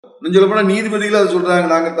சொல்ல போனா நீதிபதிகள் அதை சொல்றாங்க,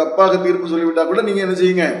 நாங்க தப்பாக தீர்ப்பு சொல்லிவிட்டா கூட நீங்க என்ன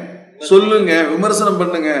செய்யுங்க, சொல்லுங்க, விமர்சனம்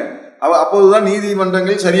பண்ணுங்க, அப்போதுதான்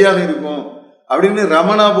நீதிமன்றங்கள் சரியாக இருக்கும் அப்படின்னு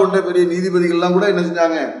ரமணா போன்ற பெரிய நீதிபதிகள்லாம் கூட என்ன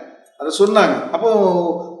செஞ்சாங்க, அதை சொன்னாங்க. அப்போ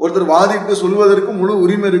ஒருத்தர் வாதிட்டு சொல்வதற்கு முழு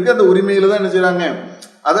உரிமை இருக்கு. அந்த உரிமையில தான் என்ன செய்யறாங்க,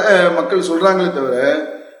 அதை மக்கள் சொல்றாங்களே தவிர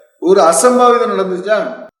ஒரு அசம்பாவிதம் நடந்துச்சா.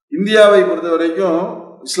 இந்தியாவை பொறுத்த வரைக்கும்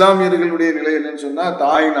இஸ்லாமியர்களுடைய நிலை என்னன்னு சொன்னா,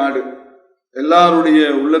 தாய் நாடு, எல்லாருடைய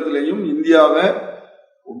உள்ளத்திலையும் இந்தியாவை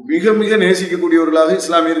மிக மிக நேசிக்கக்கூடியவர்களாக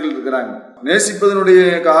இஸ்லாமியர்கள் இருக்கிறாங்க. நேசிப்பதனுடைய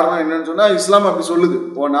காரணம் என்னன்னு சொன்னா, இஸ்லாம் அப்படி சொல்லுது,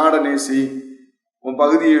 உன் நாடை நேசி, உன்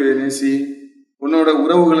பகுதியை நேசி, உன்னோட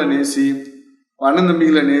உறவுகளை நேசி, அண்ணன்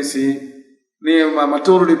தம்பிகளை நேசி, நீ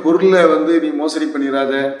மற்றவருடைய பொருளை நீ மோசடி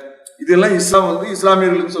பண்ணிடாத. இதெல்லாம் இஸ்லாம்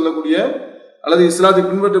இஸ்லாமியர்களுக்கு சொல்லக்கூடிய அல்லது இஸ்லாத்தை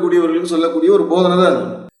பின்பற்றக்கூடியவர்களுக்கு சொல்லக்கூடிய ஒரு போதனை தான்.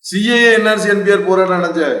 சிஏஏ என்ஆர்சி என்பிஆர் போராட்டம்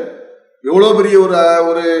நடந்த எவ்வளவு பெரிய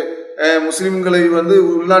ஒரு முஸ்லிம்களை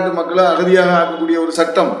உள்நாட்டு மக்களை அகதியாக ஆக்கக்கூடிய ஒரு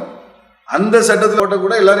சட்டம். அந்த சட்டத்தில் போட்ட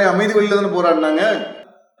கூட எல்லாரையும் அமைதி வழியில தானே போராடினாங்க.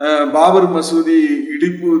 பாபர் மசூதி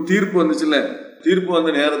இடிப்பு தீர்ப்பு வந்துச்சுல்ல, தீர்ப்பு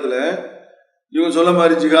வந்த நேரத்துல இவங்க சொல்ல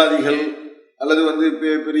மாதிரி ஜிகாதிகள் அல்லது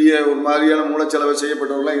பெரிய ஒரு மாதிரியான மூலச்செலவை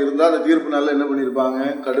செய்யப்பட்டவர்களாம் இருந்தா அந்த தீர்ப்பு நாள்ல என்ன பண்ணியிருப்பாங்க,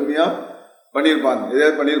 கடுமையா பண்ணியிருப்பாங்க,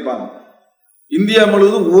 எதாவது பண்ணியிருப்பாங்க. இந்தியா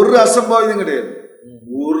முழுவதும் ஒரு அசம்பாவிதம் கிடையாது,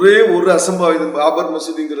 ஒரே ஒரு அசம்பாவிதம். பாபர்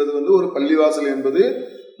மசூதிங்கிறது ஒரு பள்ளிவாசல் என்பது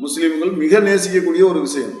முஸ்லிம்கள் மிக நேசிக்கக்கூடிய ஒரு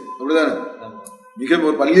விஷயம், அப்படிதானே? மிக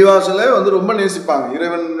ஒரு பள்ளிவாசலை ரொம்ப நேசிப்பாங்க.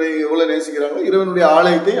 இறைவனை எவ்வளவு நேசிக்கிறாங்களோ இறைவனுடைய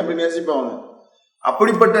ஆலயத்தை அப்படி நேசிப்பாங்க.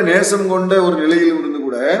 அப்படிப்பட்ட நேசம் கொண்ட ஒரு நிலையில் இருந்து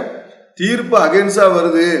கூட தீர்ப்பு அகைன்ஸ்டா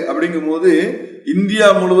வருது அப்படிங்கும் போது இந்தியா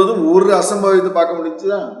முழுவதும் ஒரு அசம்பாவிதத்தை பார்க்க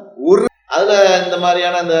முடிஞ்சுதான். ஒரு அதுல இந்த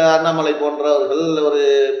மாதிரியான இந்த அண்ணாமலை போன்றவர்கள் ஒரு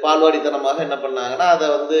பால்வாடித்தனமாக என்ன பண்ணாங்கன்னா,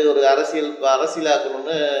 அதை ஒரு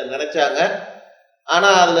அரசியலாக்கணும்னு நினைச்சாங்க. ஆனா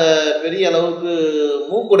அதுல பெரிய அளவுக்கு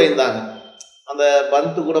மூக்குடைந்தாங்க. அந்த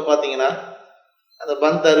பந்து கூட பாத்தீங்கன்னா, அந்த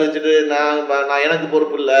பந்த் அறிவிச்சுட்டு நான் எனக்கு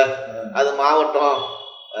பொறுப்பு இல்லை, அது மாவட்டம்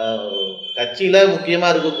கட்சியில முக்கியமா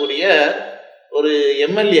இருக்கக்கூடிய ஒரு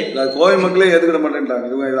எம்எல்ஏ கோவை மக்களே ஏத்துக்கிட மாட்டேன்ட்டாங்க.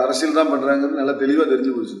 இவங்க அரசியல் தான் பண்றாங்கன்னு நல்லா தெளிவா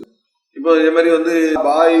தெரிஞ்சு போச்சு. இப்போ இதே மாதிரி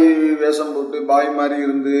பாய் வேஷம் போட்டு பாய் மாதிரி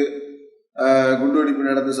இருந்து குண்டுவெடிப்பு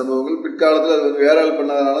நடந்த சம்பவங்கள் பிற்காலத்தில் அது வேற ஆள்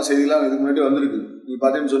பண்ணதுனால செய்திலாம் இதுக்கு முன்னாடி வந்திருக்கு. நீ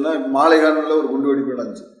பார்த்தீங்கன்னு சொன்னா மாலைகானில் ஒரு குண்டுவெடிப்பு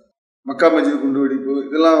நடந்துச்சு, மக்கா மஸ்ஜித் குண்டுவெடிப்பு,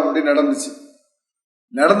 இதெல்லாம் அப்படி நடந்துச்சு.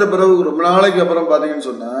 நடந்த பிறகு ரொம்ப நாளைக்கு அப்புறம் பார்த்தீங்கன்னு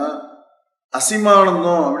சொன்னா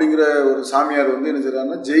அசிமானந்தம் அப்படிங்கிற ஒரு சாமியார் என்ன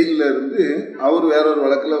செய்யறாருன்னா, ஜெயிலில் இருந்து அவர் வேற ஒரு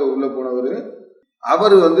வழக்கில் உள்ள போனவர்,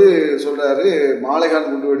 அவர் சொல்றாரு மாலைகான்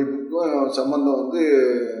குண்டுவெடிப்புக்கும் சம்பந்தம்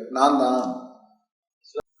நான் தான்.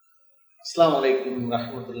 அஸ்ஸலாமு அலைக்கும்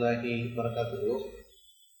ரஹ்மத்துல்லாஹி வரகாத்துஹு.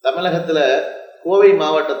 தமிழகத்துல கோவை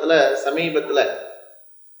மாவட்டத்துல சமீபத்துல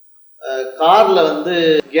கார்ல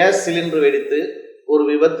கேஸ் சிலிண்டர் வெடித்து ஒரு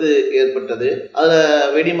விபத்து ஏற்பட்டது. அதுல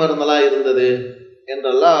வெடி மருந்தெல்லாம் இருந்தது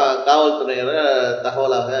என்றெல்லாம் காவல்துறையினர்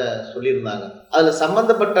தகவலாக சொல்லியிருந்தாங்க. அதுல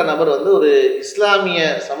சம்பந்தப்பட்ட நபர் ஒரு இஸ்லாமிய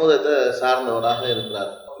சமூகத்தை சார்ந்தவராக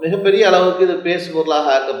இருக்கிறார். மிகப்பெரிய அளவுக்கு இது பேசு பொருளாக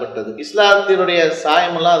ஆக்கப்பட்டது. இஸ்லாத்தினுடைய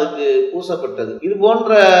சாயமெல்லாம் அதுக்கு பூசப்பட்டது. இது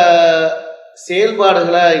போன்ற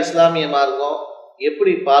செயல்பாடுகளை இஸ்லாமிய மார்க்கம்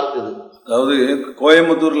எப்படி பார்க்குது? அதாவது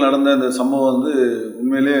கோயம்புத்தூர்ல நடந்த இந்த சம்பவம்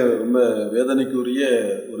உண்மையிலே ரொம்ப வேதனைக்குரிய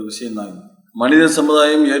ஒரு விஷயம் தான். மனித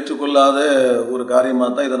சமுதாயம் ஏற்றுக்கொள்ளாத ஒரு காரியமாக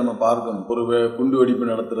தான் இதை நம்ம பார்க்கணும். ஒரு குண்டு வெடிப்பு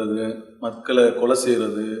நடத்துறது, மக்களை கொலை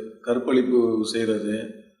செய்யறது, கற்பழிப்பு செய்யறது,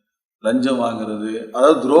 லஞ்சம் வாங்கிறது,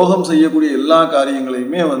 அதாவது துரோகம் செய்யக்கூடிய எல்லா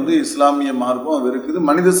காரியங்களையுமே இஸ்லாமிய மார்க்கம் வெறுக்குது,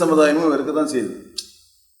 மனித சமுதாயமும் வெறுக்க தான் செய்யுது.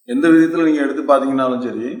 எந்த விதத்தில் நீங்கள் எடுத்து பார்த்தீங்கன்னாலும்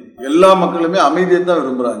சரி, எல்லா மக்களுமே அமைதியை தான்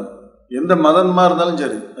விரும்புகிறாங்க. எந்த மதமாக இருந்தாலும்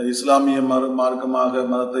சரி, இஸ்லாமிய மார்க்கமாக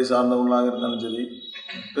மதத்தை சார்ந்தவங்களாக இருந்தாலும் சரி,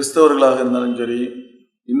 கிறிஸ்தவர்களாக இருந்தாலும் சரி,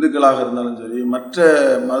 இந்துக்களாக இருந்தாலும் சரி, மற்ற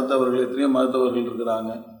மதத்தவர்கள் எத்தனையோ மதத்தவர்கள்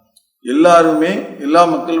இருக்கிறாங்க. எல்லாருமே எல்லா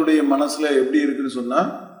மக்களுடைய மனசுல எப்படி இருக்குன்னு சொன்னா,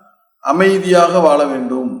 அமைதியாக வாழ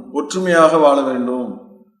வேண்டும், ஒற்றுமையாக வாழ வேண்டும்,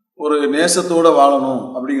 ஒரு நேசத்தோட வாழணும்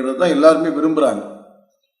அப்படிங்கிறது தான் எல்லாருமே விரும்புறாங்க.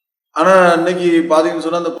 ஆனா இன்னைக்கு பாத்தீங்கன்னு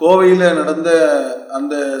சொன்னா, அந்த கோவையில நடந்த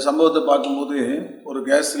அந்த சம்பவத்தை பார்க்கும்போது ஒரு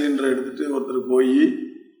கேஸ் சிலிண்டர் எடுத்துட்டு ஒருத்தர் போய்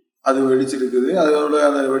அது வெடிச்சிருக்குது, அதோட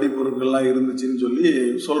அந்த வெடிப்பொருட்கள்லாம் இருந்துச்சுன்னு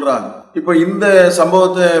சொல்றாங்க. இப்ப இந்த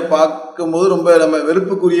சம்பவத்தை பார்க்கும்போது ரொம்ப நம்ம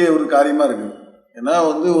வெறுப்புக்குரிய ஒரு காரியமா இருக்கு. ஏன்னா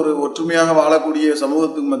ஒரு ஒற்றுமையாக வாழக்கூடிய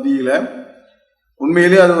சமூகத்துக்கு மத்தியில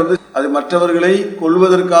உண்மையிலேயே அது மற்றவர்களை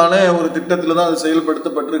கொள்வதற்கான ஒரு திட்டத்துல தான் அது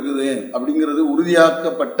செயல்படுத்தப்பட்டிருக்குது அப்படிங்கிறது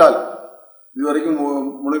உறுதியாக்கப்பட்டால், இதுவரைக்கும்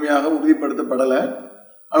முழுமையாக உறுதிப்படுத்தப்படலை,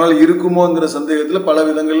 ஆனால் இருக்குமோங்கிற சந்தேகத்துல பல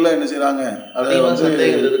விதங்கள்ல என்ன செய்யறாங்க, அதை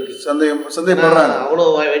சந்தேகப்படுறாங்க.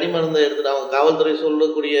 அவ்வளவு வெடிமருந்து எடுத்துட்டு அவங்க காவல்துறை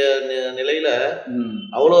சொல்லக்கூடிய நிலையில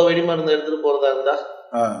அவ்வளவு வெடிமருந்து எடுத்துட்டு போறதா இருந்தா,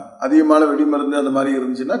 அதிகமான வெடிமருந்து அந்த மாதிரி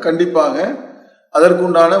இருந்துச்சுன்னா கண்டிப்பாக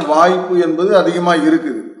அதற்குண்டான வாய்ப்பு என்பது அதிகமா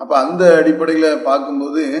இருக்குது. அப்ப அந்த அடிப்படையில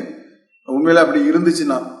பார்க்கும்போது உண்மையில அப்படி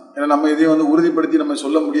இருந்துச்சுன்னா, ஏன்னா நம்ம இதையும் வந்து உறுதிப்படுத்தி நம்ம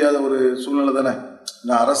சொல்ல முடியாத ஒரு சூழ்நிலை தானே.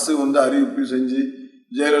 நான் அரசு வந்து அறிவிப்பு செஞ்சு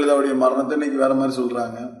ஜெயலலிதாவுடைய மரணத்தை இன்னைக்கு வேற மாதிரி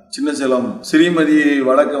சொல்றாங்க, சின்ன சேலம் ஸ்ரீமதி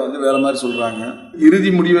வழக்கை வந்து வேற மாதிரி சொல்றாங்க. இறுதி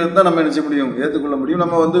முடிவை தான் நம்ம நினைச்ச முடியும், ஏற்றுக்கொள்ள முடியும்.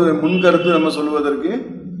 நம்ம வந்து முன்கருத்து நம்ம சொல்வதற்கு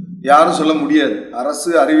யாரும் சொல்ல முடியாது. அரசு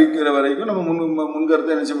அறிவிக்கிற வரைக்கும் நம்ம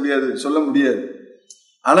முன்கருத்தை நினைச்ச முடியாது, சொல்ல முடியாது.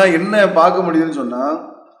 ஆனா என்ன பார்க்க முடியுதுன்னு சொன்னா,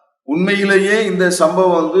 உண்மையிலேயே இந்த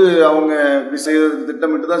சம்பவம் வந்து அவங்க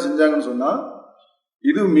திட்டமிட்டு தான் செஞ்சாங்கன்னு சொன்னா,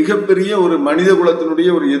 இது மிகப்பெரிய ஒரு மனித குலத்தினுடைய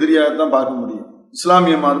ஒரு எதிரியாகத்தான் பார்க்க முடியும்.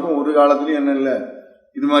 இஸ்லாமிய மார்க்கம் ஒரு காலத்திலயும் என்ன இல்லை,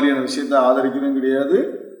 இது மாதிரியான விஷயத்தை ஆதரிக்கிறதும் கிடையாது.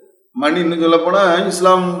 இன்னும் சொல்ல போனா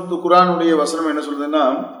இஸ்லாம் குர்ஆனுடைய வசனம் என்ன சொல்றதுன்னா,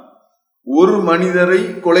 ஒரு மனிதரை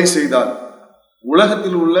கொலை செய்தார்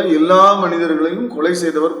உலகத்தில் உள்ள எல்லா மனிதர்களையும் கொலை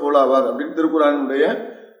செய்தவர் போலாவார் அப்படின்னு திருக்குர்ஆனுடைய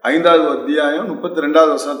 5வது அத்தியாயம்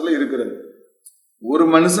 32வது வசனத்துல இருக்கிறது. ஒரு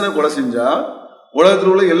மனுஷனை கொலை செஞ்சா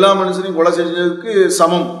உலகத்தில் உள்ள எல்லா மனுஷனையும் கொலை செஞ்சதுக்கு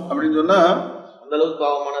சமம் அப்படின்னு சொன்னா, அந்த அளவுக்கு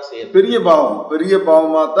பாவமான செயல், பெரிய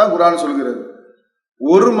பாவமா தான் குர்ஆன் சொல்கிறது.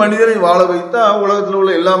 ஒரு மனிதனை வாழ வைத்தா உலகத்தில்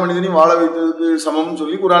உள்ள எல்லா மனிதனையும் வாழ வைத்ததுக்கு சமம்னு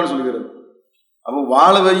சொல்லி குர்ஆன் சொல்கிறது. அப்போ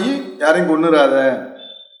வாழ வை, யாரையும் கொன்னுறாத.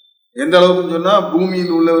 எந்த அளவுக்குன்னு சொன்னா,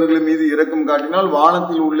 பூமியில் உள்ளவர்கள் மீது இரக்கம் காட்டினால்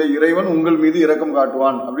வானத்தில் உள்ள இறைவன் உங்கள் மீது இரக்கம்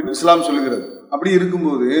காட்டுவான் அப்படின்னு இஸ்லாம் சொல்லுகிறது. அப்படி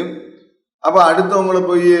இருக்கும்போது அப்ப அடுத்தவங்களை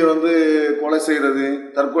போய் வந்து கொலை செய்யறது,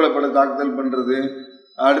 தற்கொலைப்பட தாக்குதல் பண்றது,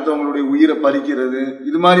 அடுத்தவங்களுடைய உயிரை பறிக்கிறது,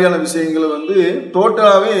 இது மாதிரியான விஷயங்களை வந்து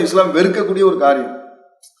டோட்டலாவே இஸ்லாம் வெறுக்கக்கூடிய ஒரு காரியம்.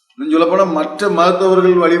 சொல்ல போனா மற்ற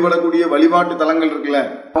மதத்தவர்கள் வழிபடக்கூடிய வழிபாட்டு தலங்கள் இருக்குல்ல,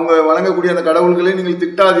 அவங்க வணங்கக்கூடிய அந்த கடவுள்களை நீங்கள்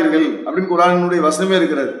திட்டாதீர்கள் அப்படின்னு குர்ஆனுடைய வசனமே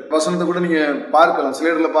இருக்கிறது. வசனத்தை கூட நீங்க பார்க்கலாம், சில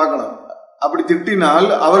இடத்துல பார்க்கலாம். அப்படி திட்டினால்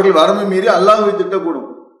அவர்கள் வரம்பை மீறி அல்லாஹ்வை திட்டக்கூடும்.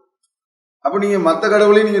 அப்ப நீங்க மற்ற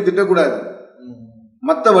கடவுளையும் நீங்க திட்டக்கூடாது,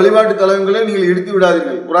 மற்ற வழிபாட்டு தலங்களை நீங்கள் இடித்து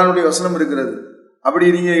விடாதீர்கள், குர்ஆனுடைய வசனம் இருக்கிறது. அப்படி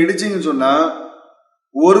நீங்க இடிச்சீங்கன்னு சொன்னா,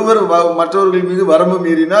 ஒருவர் மற்றவர்கள் மீது வரம்பு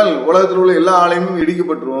மீறினால் உலகத்தில் உள்ள எல்லா ஆலயமும்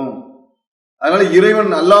இடிக்கப்பட்டுரும். அதனால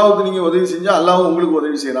இறைவன் அல்லாஹ்வுக்கு நீங்க உதவி செஞ்சா அல்லாஹ் உங்களுக்கு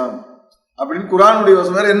உதவி செய்யலாம் அப்படின்னு குர்ஆனுடைய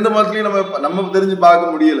வசனம். வேற எந்த மதத்திலையும் நம்ம தெரிஞ்சு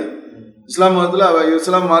பார்க்க முடியல. இஸ்லாம் மதத்துல,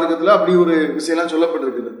 இஸ்லாம் மார்க்கத்துல அப்படி ஒரு விஷயம்லாம்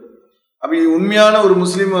சொல்லப்பட்டிருக்குது. அப்படி உண்மையான ஒரு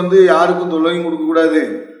முஸ்லீம் வந்து யாருக்கும் தொல்லையும் கொடுக்க கூடாது,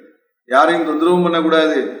 யாரையும் தொந்தரவும்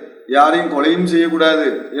பண்ணக்கூடாது, யாரையும் கொலையும் செய்யக்கூடாது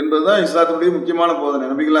என்பதுதான் இஸ்லாத்தினுடைய முக்கியமான போதனை.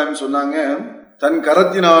 நபிகள் நாயகம் சொன்னாங்க, தன்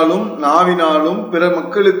கரத்தினாலும் நாவினாலும் பிற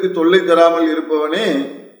மக்களுக்கு தொல்லை தராமல் இருப்பவனே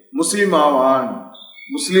முஸ்லிம் ஆவான்.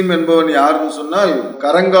 முஸ்லிம் என்பவன் யாருன்னு சொன்னால்,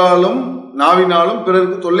 கரங்காலும் நாவினாலும்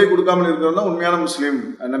பிறருக்கு தொல்லை கொடுக்காமல் இருக்கிறவன் தான் உண்மையான முஸ்லீம்,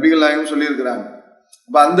 நபிகள் நாயகம் சொல்லி இருக்கிறாங்க.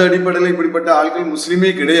 அப்ப அந்த அடிப்படையில் இப்படிப்பட்ட ஆட்கள் முஸ்லீமே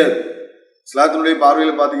கிடையாது. இஸ்லாத்தினுடைய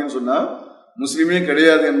பார்வையில பாத்தீங்கன்னு சொன்னா முஸ்லீமே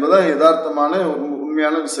கிடையாது என்பதான் யதார்த்தமான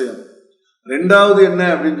உண்மையான விஷயம். ரெண்டாவது என்ன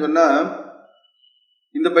அப்படின்னு சொன்னா,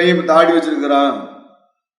 இந்த பையன் இப்ப தாடி வச்சிருக்கிறான்,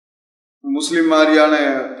 முஸ்லீம் மாதிரியான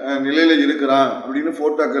நிலையில இருக்கிறான் அப்படின்னு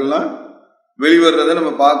போட்டோக்கள்லாம் வெளிவர்றதை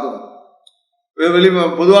நம்ம பார்க்கிறோம்.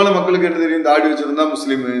 பொதுவான மக்களுக்கு என்ன தெரியும், தாடி வச்சிருந்தா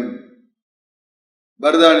முஸ்லீமு,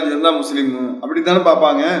 பர்தா அணிஞ்சிருந்தா முஸ்லீமு அப்படித்தானே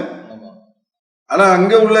பார்ப்பாங்க. ஆனா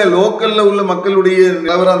அங்க உள்ள லோக்கல்ல உள்ள மக்களுடைய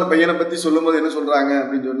நிலவரம் அந்த பையனை பத்தி சொல்லும் போது என்ன சொல்றாங்க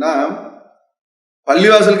அப்படின்னு சொன்னா,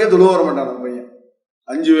 பள்ளிவாசலுக்கே தொழுவ வர மாட்டான் அந்த பையன்.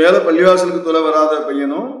 5 வேளை பள்ளிவாசலுக்கு தொலை வராத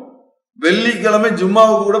பையனும் வெள்ளிக்கிழமை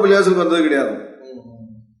ஜும்மாவுக்கு கூட பள்ளிவாசலுக்கு வந்தது கிடையாது.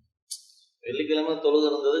 வெள்ளிக்கிழமை தொழுது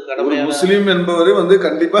இருந்தது கடமை. முஸ்லீம் என்பவர் வந்து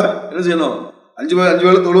கண்டிப்பா என்ன செய்யணும், 5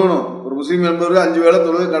 வேளை தொழுகணும். ஒரு முஸ்லீம் என்பவர் 5 வேளை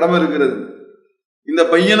தொழுக கடமை இருக்கிறது. இந்த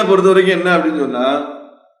பையனை பொறுத்த வரைக்கும் என்ன அப்படின்னு சொன்னா,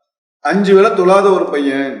 5 வேளை தொழாத ஒரு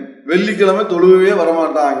பையன் வெள்ளிக்கிழமை தொழுவே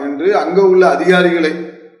வரமாட்டான் என்று அங்க உள்ள அதிகாரிகளை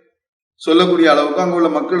சொல்லக்கூடிய அளவுக்கு, அங்க உள்ள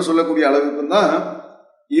மக்கள் சொல்லக்கூடிய அளவுக்கு தான்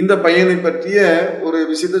இந்த பையனை பற்றிய ஒரு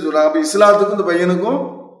விஷயத்த சொல்றாங்க. அப்ப இஸ்லாத்துக்கும் இந்த பையனுக்கும்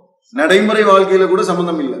நடைமுறை வாழ்க்கையில கூட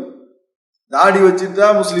சம்பந்தம் இல்லை. தாடி வச்சுட்டா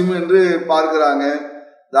முஸ்லீம் என்று பார்க்கிறாங்க.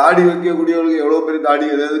 தாடி வைக்கக்கூடியவர்களுக்கு எவ்வளவு பெரிய தாடி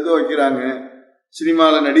எதுக்கோ வைக்கிறாங்க.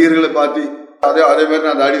 சினிமாவில் நடிகர்களை பார்த்து அதே மாதிரி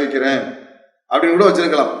நான் தாடி வைக்கிறேன் அப்படின்னு கூட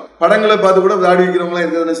வச்சிருக்கலாம். படங்களை பார்த்து கூட தாடி வைக்கிறவங்களாம்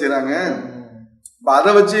எந்த செய்யறாங்க.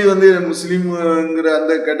 அதை வச்சு வந்து முஸ்லீம்ங்கிற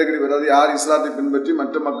அந்த கேட்டகரி வராது. யார் இஸ்லாத்தை பின்பற்றி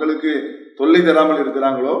மற்ற மக்களுக்கு தொல்லை தராமல்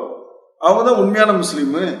இருக்கிறாங்களோ அவங்க தான் உண்மையான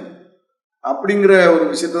முஸ்லீமு அப்படிங்கிற ஒரு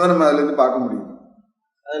விஷயத்தை தான் நம்ம அதுல இருந்து பார்க்க முடியும்.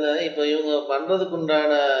 அதுல இப்ப இவங்க பண்றதுக்கு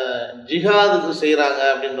உண்டான ஜிஹாதுக்கு செய்யறாங்க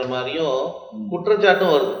அப்படின்ற மாதிரியும்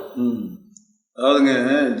குற்றச்சாட்டும் வருது. அதாவதுங்க,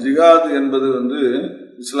 ஜிஹாத் என்பது வந்து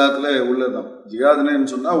இஸ்லாத்துல உள்ளதுதான்.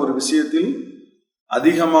 ஜிஹாதுன்னு சொன்னா ஒரு விஷயத்தில்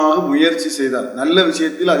அதிகமாக முயற்சி செய்தால், நல்ல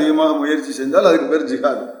விஷயத்தில் அதிகமாக முயற்சி செஞ்சால் அதுக்கு பேர்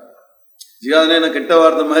ஜிஹாது. ஜிஹாதுன்னு என்ன கெட்ட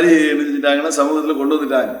வார்த்தை மாதிரி நினைச்சிட்டாங்கன்னா சமூகத்துல கொண்டு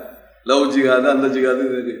வந்துட்டாங்க. லவ் ஜிஹாது, அந்த ஜிஹாது.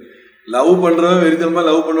 லவ் பண்றவன் வெறித்தனமா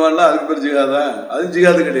லவ் பண்ணுவான்னா அதுக்கு பேர் ஜிஹாதா? அது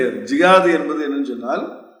ஜிஹாது கிடையாது. ஜிஹாது என்பது என்னன்னு சொன்னால்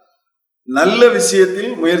நல்ல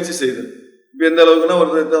விஷயத்தில் முயற்சி செய்தல். இப்ப எந்த அளவுக்குன்னா,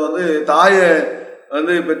 ஒருத்தர் வந்து தாயை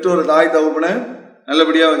வந்து பெற்றோர் தாய் தகப்பனை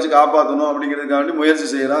நல்லபடியா வச்சு காப்பாற்றணும் அப்படிங்கிறதுக்காண்டி முயற்சி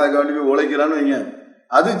செய்யறான், அதுக்காண்டி போய் உழைக்கிறான்னு வைங்க,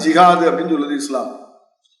 அது ஜிஹாது அப்படின்னு சொல்லுது இஸ்லாம்.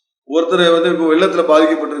 ஒருத்தர் வந்து இப்போ வெள்ளத்துல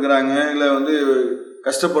பாதிக்கப்பட்டிருக்கிறாங்க, இல்ல வந்து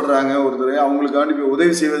கஷ்டப்படுறாங்க, ஒருத்தர் அவங்களுக்காண்டி போய்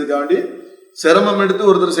உதவி செய்வதற்காண்டி சிரமம் எடுத்து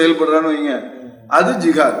ஒருத்தர் செயல்படுறான்னு வைங்க, அது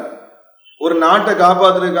ஜிஹாத். ஒரு நாட்டை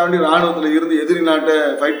காப்பாத்துறதுக்காண்டி ராணுவத்துல இருந்து எதிரி நாட்டை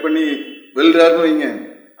ஃபைட் பண்ணி வெல்றாருன்னு வைங்க,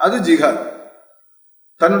 அது ஜிஹாத்.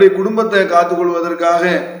 தன்னுடைய குடும்பத்தை காத்துக்கொள்வதற்காக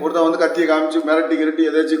ஒருத்தன் வந்து கத்தியை காமிச்சு மிரட்டி கிரட்டி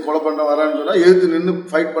எதாச்சும் கொலை பண்ண வரான்னு சொன்னா எதிர்த்து நின்று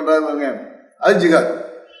ஃபைட் பண்றாங்க, அது ஜிஹாத்.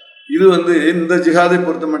 இது வந்து இந்த ஜிஹாதை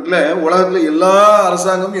பொறுத்த மட்டும் உலகத்துல எல்லா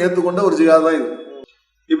அரசாங்கமும் ஏற்றுக்கொண்ட ஒரு ஜிஹாத் தான் இது.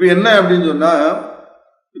 இப்ப என்ன அப்படின்னு சொன்னா,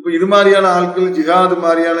 இப்ப இது மாதிரியான ஆட்கள் ஜிஹாது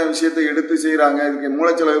மாதிரியான விஷயத்தை எடுத்து செய்யறாங்க, இதுக்கு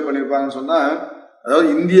மூளைச்செலவு பண்ணியிருப்பாங்கன்னு சொன்னா, அதாவது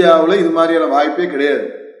இந்தியாவில் இது மாதிரியான வாய்ப்பே கிடையாது.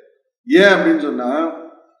 ஏன் அப்படின்னு சொன்னா,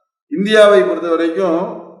 இந்தியாவை பொறுத்த வரைக்கும்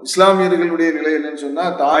இஸ்லாமியர்களுடைய நிலை என்னன்னு சொன்னா,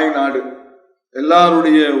 தாய் நாடு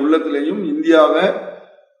எல்லாருடைய உள்ளத்திலையும் இந்தியாவை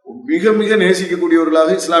மிக மிக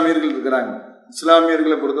நேசிக்கக்கூடியவர்களாக இஸ்லாமியர்கள் இருக்கிறாங்க.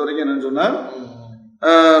 இஸ்லாமியர்களை பொறுத்த வரைக்கும் என்னன்னு சொன்னா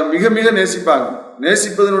மிக மிக நேசிப்பாங்க.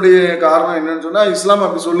 நேசிப்பதனுடைய காரணம் என்னன்னு சொன்னா, இஸ்லாம்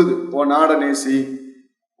அப்படி சொல்லுது, உன் நாடை நேசி,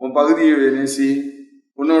 உன் பகுதியை நேசி,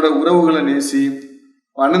 உன்னோட உறவுகளை நேசி,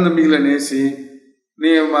 அண்ணன் தம்பிகளை நேசி,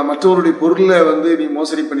 நீ மற்றவருடைய பொருளை வந்து நீ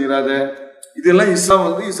மோசடி பண்ணிடாத. இதெல்லாம் இஸ்லாம்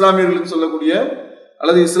வந்து இஸ்லாமியர்களுக்கு சொல்லக்கூடிய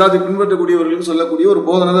அல்லது இஸ்லாத்தை பின்பற்றக்கூடியவர்களுக்கு சொல்லக்கூடிய ஒரு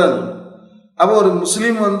போதனை தான் அது. அப்போ ஒரு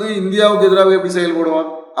முஸ்லீம் வந்து இந்தியாவுக்கு எதிராக எப்படி செயல்படுவான்?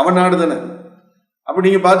 அவன் நாடு தானே. அப்ப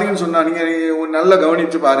நீங்க பாத்தீங்கன்னு சொன்னா, நீங்க நல்லா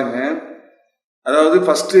கவனிச்சு பாருங்க. அதாவது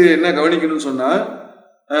ஃபர்ஸ்ட் என்ன கவனிக்கணும்னு சொன்னா,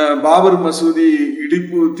 பாபர் மசூதி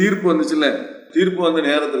இடிப்பு தீர்ப்பு வந்துச்சுல்ல, தீர்ப்பு வந்த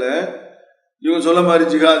நேரத்துல இவங்க சொல்ல மாதிரி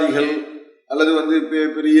ஜிகாதிகள் அல்லது வந்து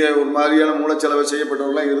பெரிய ஒரு மாதிரியான மூலச்செலவை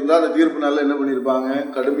செய்யப்பட்டவங்களாம் இருந்தா அந்த தீர்ப்பு நல்லா என்ன பண்ணியிருப்பாங்க,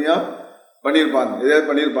 கடுமையா பண்ணியிருப்பாங்க, எதாவது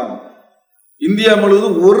பண்ணியிருப்பாங்க. இந்தியா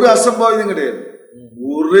முழுவதும் ஒரு அசம்பாவிதம் கிடையாது,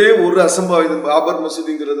 ஒரே ஒரு அசம்பாவிதம். பாபர்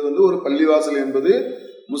மசூதிங்கிறது வந்து ஒரு பள்ளிவாசல் என்பது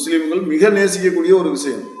முஸ்லிம்கள் மிக நேசிக்கக்கூடிய ஒரு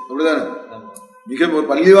விஷயம், அப்படிதானே? மிக ஒரு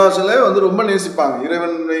பள்ளிவாசலை வந்து ரொம்ப நேசிப்பாங்க.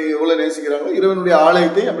 இறைவனை எவ்வளவு நேசிக்கிறாங்களோ இறைவனுடைய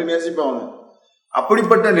ஆலயத்தை அப்படி நேசிப்பாங்க.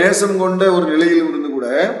 அப்படிப்பட்ட நேசம் கொண்ட ஒரு நிலையில் இருந்து கூட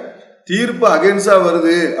தீர்ப்பு அகைன்ஸ்டா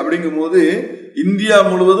வருது அப்படிங்கும் போது இந்தியா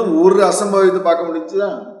முழுவதும் ஒரு அசம்பாவிதத்தை பார்க்க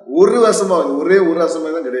முடிஞ்சுதான். ஒரு அசம்பாவிதம், ஒரே ஒரு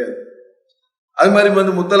அசம்பாவிதம் கிடையாது. அது மாதிரி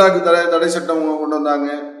வந்து முத்தலாக்கு தடை சட்டம் கொண்டு வந்தாங்க,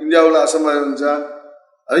 இந்தியாவில் அசம்பாவிதம் இருந்துச்சா?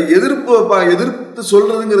 அதை எதிர்ப்பு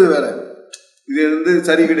சொல்றதுங்கிறது வேற. இது வந்து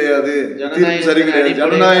சரி கிடையாது, தீர்ப்பு சரி கிடையாது,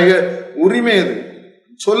 ஜனநாயக உரிமை அது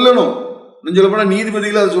சொல்லணும். சொல்ல போனா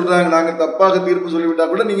நீதிபதிகள் அதை சொல்றாங்க, நாங்க தப்பாக தீர்ப்பு சொல்லிவிட்டா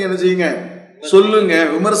கூட நீங்க என்ன செய்யுங்க, சொல்லுங்க,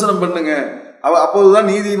 விமர்சனம் பண்ணுங்க, அப்போதுதான்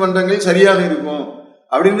நீதிமன்றங்கள் சரியாக இருக்கும்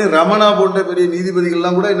அப்படின்னு ரமணா போன்ற பெரிய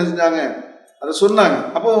நீதிபதிகள்லாம் கூட என்ன செஞ்சாங்க, அதை சொன்னாங்க.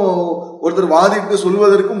 அப்போ ஒருத்தர் வாதிட்டு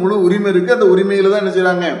சொல்வதற்கு முழு உரிமை இருக்கு, அந்த உரிமையில தான் என்ன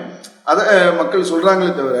செய்யறாங்க, அதை மக்கள்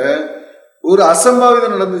சொல்றாங்களே தவிர ஒரு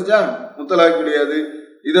அசம்பாவிதம் நடந்துச்சா? முத்தலாக் கிடையாது,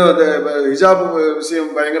 இதை ஹிஜாப்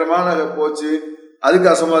விஷயம் பயங்கரமான போச்சு, அதுக்கு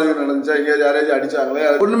அசம்பாவிதம் நடந்துச்சா? எங்கேயாவது யாரையாச்சும் அடிச்சாங்களே?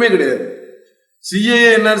 ஒண்ணுமே கிடையாது. சிஏஏ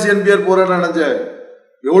என்ஆர்சி என்பிஆர் போராட்டம் நடந்துச்ச,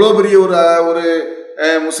 எவ்வளவு பெரிய ஒரு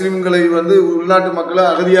முஸ்லிம்களை வந்து உள்நாட்டு மக்களை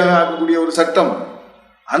அகதியாக ஆக்கக்கூடிய ஒரு சட்டம்,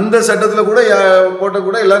 அந்த சட்டத்துல கூட போட்ட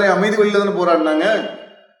கூட எல்லாரையும் அமைதி வழியில தானே போராடினாங்க.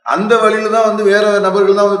 அந்த வழியில தான் வந்து வேற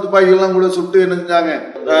நபர்கள் தான் வந்து துப்பாக்கிகள்லாம் கூட சுட்டு என்ன செஞ்சாங்க,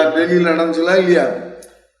 டெல்லியில் நடந்துச்சுலாம் இல்லையா?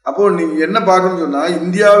 அப்போ நீங்க என்ன பார்க்கணும்னு சொன்னா,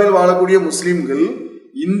 இந்தியாவில் வாழக்கூடிய முஸ்லிம்கள்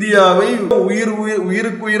இந்தியாவை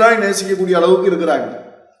உயிருக்கு உயிராய் நேசிக்கக்கூடிய அளவுக்கு இருக்கிறாங்க.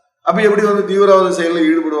 அப்ப எப்படி வந்து தீவிரவாத செயலில்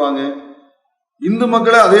ஈடுபடுவாங்க? இந்து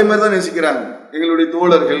மக்களை அதே மாதிரி தான் நேசிக்கிறாங்க. எங்களுடைய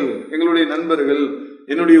தோழர்கள், எங்களுடைய நண்பர்கள்,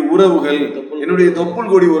 என்னுடைய உறவுகள், என்னுடைய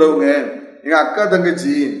தொப்புள் கொடி உறவுங்க, எங்க அக்கா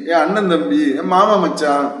தங்கச்சி, என் அண்ணன் தம்பி, என் மாமா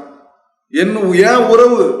மச்சான், என்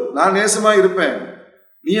உறவு, நான் நேசமா இருப்பேன்.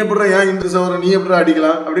 நீ எப்படி ஏன் இந்து சவரன் நீ எப்படி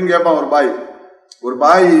அடிக்கலாம் அப்படின்னு கேட்பான் ஒரு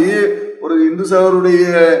பாய். ஒரு இந்து சவருடைய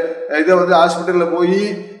இதை வந்து ஹாஸ்பிட்டல்ல போய்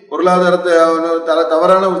பொருளாதாரத்தை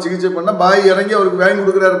தவறான ஒரு சிகிச்சை பண்ணா பாய் இறங்கி அவருக்கு வாங்கி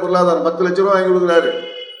கொடுக்குறாரு, பொருளாதாரம் 10 லட்சம் ரூபாய் வாங்கி கொடுக்குறாரு.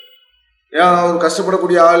 ஏன் அவர்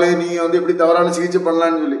கஷ்டப்படக்கூடிய ஆளு, நீங்க வந்து எப்படி தவறான சிகிச்சை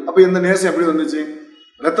பண்ணலான்னு சொல்லி. அப்ப இந்த நேசம் எப்படி வந்துச்சு?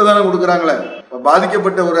 ரத்த தானம் கொடுக்குறாங்களே.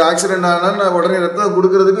 பாதிக்கப்பட்ட ஒரு ஆக்சிடென்ட் ஆனா உடனே ரத்தம்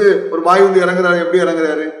கொடுக்கறதுக்கு ஒரு பாய் வந்து இறங்குறாரு. எப்படி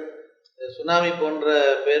இறங்குறாரு? சுனாமி போன்ற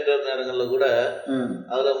பேரிடர் நேரங்கள்ல கூட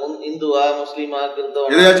அதுல இந்துவா முஸ்லீமா கிறிஸ்தவ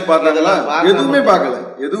எதையாச்சும் பார்த்தாங்களா?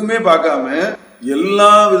 எதுவுமே பார்க்காம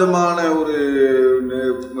எல்லா விதமான ஒரு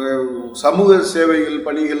சமூக சேவைகள்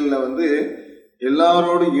பணிகள்ல வந்து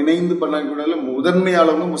எல்லாரோடு இணைந்து பண்ணக்கூடிய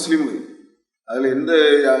முதன்மையாளவங்க முஸ்லீம்கள். அதுல எந்த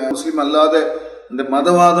முஸ்லீம் அல்லாத இந்த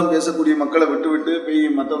மதவாதம் பேசக்கூடிய மக்களை விட்டு போய்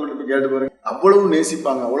மற்றவங்கள்ட்ட போய் கேட்டு பாருங்க, அவ்வளவு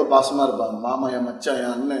நேசிப்பாங்க, அவ்வளவு பாசமா இருப்பாங்க. மாமா, என் மச்சான்,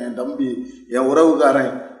 என் அண்ணன், என் தம்பி, என்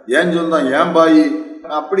உறவுக்காரன், ஏன் சொந்தான், ஏன் பாய்,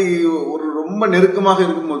 அப்படி ஒரு ரொம்ப நெருக்கமாக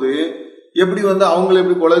இருக்கும்போது எப்படி வந்து அவங்களை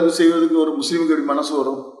எப்படி கொலை செய்வதற்கு ஒரு முஸ்லீமுக்கு எப்படி மனசு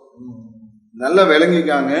வரும்? நல்லா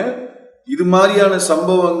விளங்கிக்காங்க. இது மாதிரியான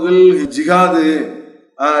சம்பவங்கள் ஜிகாது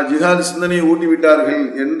ஜிஹாத் சிந்தனையை ஊட்டி விட்டார்கள்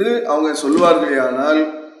என்று அவங்க சொல்லுவார்களே, ஆனால்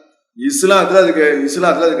இஸ்லாத்துல அது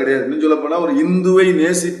கிடையாது. இன்னும் சொல்ல போனா ஒரு இந்துவை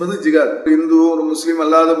நேசிப்பது ஜிஹாத். இந்து ஒரு முஸ்லீம்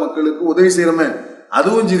அல்லாத மக்களுக்கு உதவி செய்யறமே,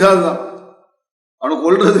 அதுவும் ஜிஹாத் தான். அவனுக்கு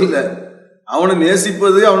கொல்றது இல்லை, அவனை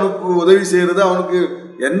நேசிப்பது, அவனுக்கு உதவி செய்யறது, அவனுக்கு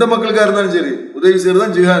எந்த மக்களுக்கா இருந்தாலும் சரி உதவி செய்யறது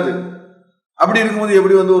தான் ஜிஹாது. அப்படி இருக்கும்போது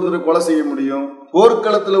எப்படி ஒருத்தரை கொலை செய்ய முடியும்?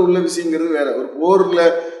 போர்க்களத்துல உள்ள விஷயங்கிறது வேற. ஒரு போர்ல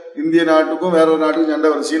இந்திய நாட்டுக்கும் வேற ஒரு நாட்டுக்கும் சண்டை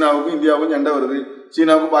வருது, சீனாவுக்கும் இந்தியாவுக்கும் சண்டை வருது,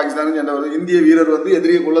 சீனாவுக்கும் பாகிஸ்தானுக்கும் சண்டை வருது. இந்திய வீரர்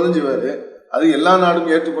எதிரியை கொள்ளதான் செய்வாரு. அது எல்லா நாடும்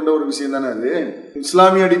ஏற்றுக்கொண்ட ஒரு விஷயம் தானே. அது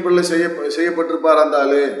இஸ்லாமிய அடிப்படையில் செய்யப்பட்டிருப்பார் அந்த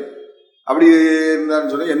ஆளு. அப்படி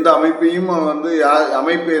இருந்தான்னு சொல்லி எந்த அமைப்பையும்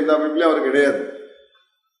எந்த அமைப்புலயும் அவர் கிடையாது.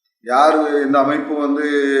 யாரு எந்த அமைப்பும்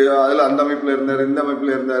அதுல அந்த அமைப்புல இருந்தாரு, இந்த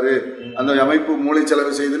அமைப்புல இருந்தாரு, அந்த அமைப்பு மூளை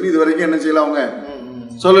செலவு செய்துன்னு இது வரைக்கும் என்ன செய்யல அவங்க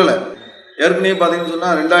சொல்லல. ஏற்கனவே பாத்தீங்கன்னு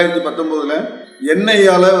சொன்னா 2019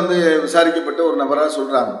 என்ஐயால விசாரிக்கப்பட்ட ஒரு நபரா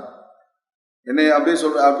சொல்றாங்க. என்ஐ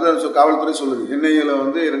அப்படிதான் காவல்துறை சொல்லுது. என்ஐஏல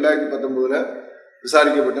 2019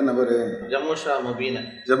 விசாரிக்கப்பட்ட நபரு ஜம்முஷா முபீன.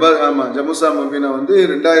 ஜம்முஷா முபீனை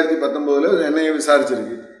 2019 என்ஐஏ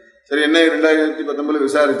விசாரிச்சிருக்கு. சரி, என்ஐஏ 2019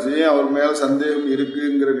 விசாரிச்சு அவர் மேல சந்தேகம்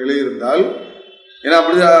இருக்குங்கிற நிலை இருந்தால், ஏன்னா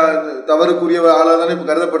அப்படி தவறுக்குரிய ஆளா தானே இப்ப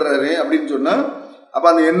கருதப்படுறாரு அப்படின்னு சொன்னா, அப்ப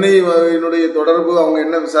அந்த என்ஐனுடைய தொடர்பு, அவங்க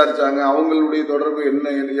என்ன விசாரிச்சாங்க, அவங்களுடைய தொடர்பு என்ன,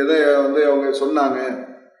 எதை அவங்க சொன்னாங்க,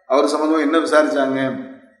 அவர் சம்பந்தமா என்ன விசாரிச்சாங்க,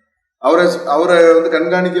 அவரை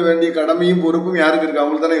கண்காணிக்க வேண்டிய கடமையும் பொறுப்பும் யாருக்கு இருக்கு?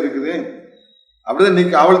 அவங்களுக்கு தானே இருக்குது. அப்படிதான்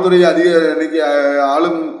இன்னைக்கு காவல்துறை இன்னைக்கு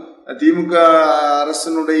ஆளும் திமுக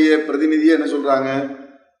அரசினுடைய பிரதிநிதியை என்ன சொல்றாங்க,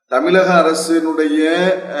 தமிழக அரசினுடைய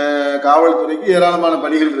காவல்துறைக்கு ஏராளமான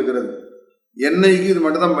பணிகள் இருக்கிறது, என்ஐக்கு இது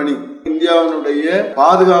மட்டும்தான் பணி. இந்தியாவினுடைய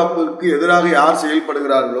பாதுகாப்புக்கு எதிராக யார்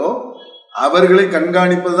செயல்படுகிறார்களோ அவர்களை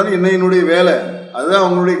கண்காணிப்பது தான் என்ஐனுடைய வேலை, அதுதான்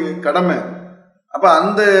அவங்களுடைய கடமை. அப்ப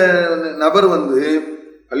அந்த நபர்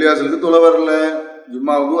பள்ளிவாசலுக்கு தொலை வரல,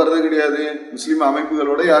 ஜும்மாவுக்கு வர்றது கிடையாது, முஸ்லீம்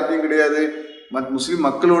அமைப்புகளோட யார்ட்டையும் கிடையாது, முஸ்லீம்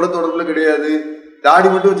மக்களோட தொடர்புல கிடையாது, தாடி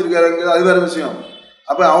மட்டும் வச்சிருக்காருங்க, அது வேற விஷயம்.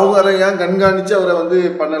 அப்ப அவங்க ஏன் கண்காணிச்சு அவரை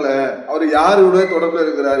பண்ணல? அவர் யாரோட தொடர்புல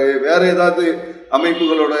இருக்கிறாரு? வேற ஏதாவது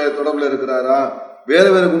அமைப்புகளோட தொடர்புல இருக்கிறாரா? வேற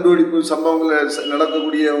குண்டுவெடிப்பு சம்பவங்களை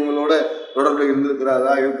நடக்கக்கூடியவங்களோட தொடர்புல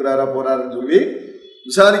இருக்கிறாரா போறாருன்னு சொல்லி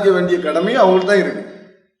விசாரிக்க வேண்டிய கடமை அவங்களுக்கு தான் இருக்கு.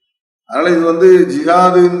 அதனால இது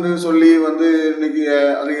ஜிஹாதுன்னு சொல்லி இன்னைக்கு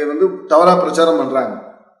அதை தவறா பிரச்சாரம் பண்றாங்க.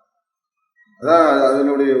 அதான்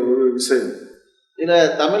அதனுடைய ஒரு விஷயம். இதுல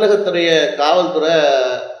தமிழகத்துடைய காவல்துறை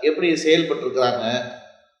எப்படி செயல்பட்டு இருக்கிறாங்க?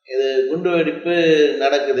 இது குண்டுவெடிப்பு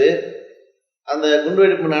நடக்குது, அந்த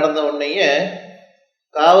குண்டுவெடிப்பு நடந்த உடனேயே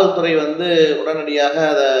காவல்துறை உடனடியாக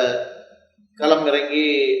அதை களம் இறங்கி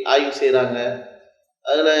ஆய்வு செய்கிறாங்க.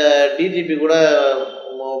 அதில் டிஜிபி கூட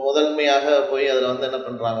முதன்மையாக போய் அதில் என்ன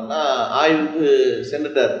பண்ணுறாங்கன்னா ஆய்வுக்கு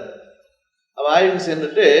சென்றுட்டார். ஆய்வுக்கு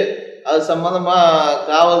சென்றுட்டு அது சம்பந்தமாக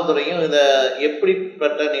காவல்துறையும் இதை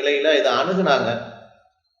எப்படிப்பட்ட நிலையில் இதை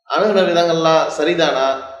அணுகுன விதங்கள்லாம் சரிதானா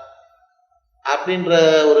அப்படின்ற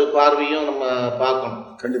ஒரு பார்வையும் நம்ம பார்க்கணும்.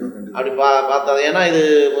 கண்டிப்பா அப்படி பார்த்தா, ஏன்னா இது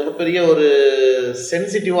மிகப்பெரிய ஒரு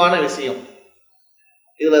சென்சிட்டிவான விஷயம்.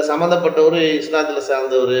 இதில் சம்மந்தப்பட்டவர் இஸ்லாத்தில்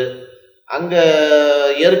சார்ந்தவர், அங்கே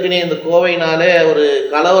ஏற்கனவே இந்த கோவைனாலே ஒரு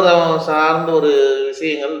கலவரம் சார்ந்த ஒரு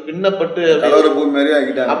விஷயங்கள் பின்னப்பட்டு கலவர பூமி மாதிரி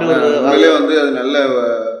ஆகிட்டாங்க. அது நல்ல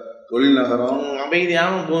தொழில் நகரம்,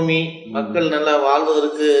 அமைதியான பூமி, மக்கள் நல்லா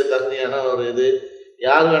வாழ்வதற்கு தகுதியான ஒரு இது,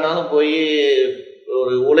 யார் வேணாலும் போய்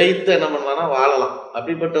ஒரு உழைத்து என்ன பண்ணலாம் வாழலாம்,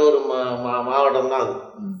 அப்படிப்பட்ட ஒரு மாவட்டம் தான் அது.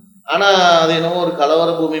 ஆனா அது என்னவோ ஒரு கலவர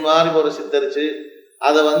பூமி மாதிரி ஒரு சித்தரிச்சு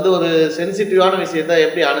அதை ஒரு சென்சிட்டிவான விஷயத்த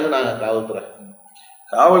எப்படி அணுகுனாங்க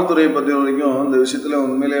காவல்துறையை பற்றி வரைக்கும் இந்த விஷயத்துல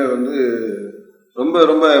உண்மையிலே ரொம்ப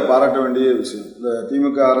ரொம்ப பாராட்ட வேண்டிய விஷயம். இந்த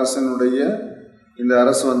திமுக அரசினுடைய இந்த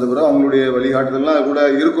அரசு பிறகு அவங்களுடைய வழிகாட்டுதல்லாம் கூட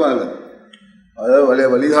இருக்கும். அதாவது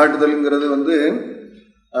வழிகாட்டுதல்ங்கிறது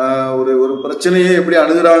ஒரு பிரச்சனையை எப்படி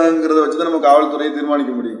அணுகுறாங்கிறத வச்சுதான் நம்ம காவல்துறையை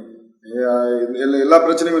தீர்மானிக்க முடியும். எல்லா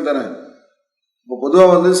பிரச்சனையுமே தானே. இப்போ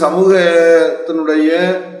பொதுவாக சமூகத்தினுடைய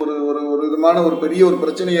ஒரு விதமான ஒரு பெரிய ஒரு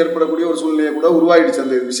பிரச்சனை ஏற்படக்கூடிய ஒரு சூழ்நிலையை கூட உருவாயிடுச்சு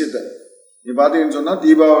அந்த விஷயத்த. நீ பார்த்தீங்கன்னு சொன்னா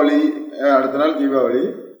தீபாவளி, அடுத்த நாள் தீபாவளி,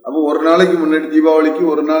 அப்போ ஒரு நாளைக்கு முன்னாடி தீபாவளிக்கு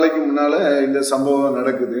ஒரு நாளைக்கு முன்னால இந்த சம்பவம்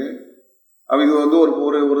நடக்குது. அப்போ இது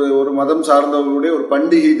ஒரு ஒரு மதம் சார்ந்தவர்களுடைய ஒரு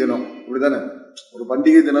பண்டிகை தினம், இப்படிதானே. ஒரு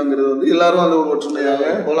பண்டிகை தினங்கிறது எல்லாரும் அந்த ஒரு ஒற்றுமையாக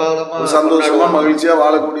சந்தோஷமா மகிழ்ச்சியா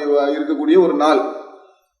இருக்கக்கூடிய ஒரு நாள்.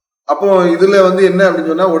 அப்போ இதுல என்ன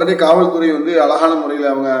அப்படின்னு சொன்னா, உடனே காவல்துறை அழகான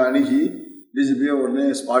முறையில அவங்க அணுகி டிஜிபியும் உடனே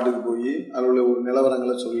ஸ்பாட்டுக்கு போய் அதில் உள்ள ஒரு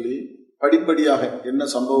நிலவரங்களை சொல்லி படிப்படியாக என்ன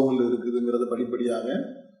சம்பவங்கள் இருக்குதுங்கிறத படிப்படியாக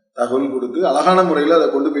தகவல் கொடுத்து அழகான முறையில் அதை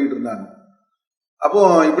கொண்டு போயிட்டு இருந்தாங்க. அப்போ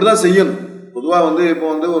இப்படிதான் செய்யணும். பொதுவாக வந்து இப்போ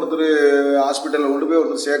வந்து ஒருத்தர் ஹாஸ்பிட்டலில் கொண்டு போய்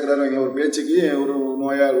ஒருத்தர் சேர்க்குறாரு வைங்க, ஒரு பேச்சுக்கு ஒரு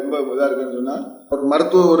நோயா ரொம்ப இதாக இருக்குன்னு சொன்னால் ஒரு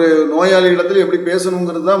ஒரு நோயாளி இடத்துல எப்படி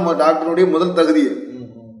பேசணுங்கிறது தான் டாக்டருடைய முதல் தகுதி.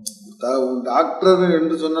 டாக்டர்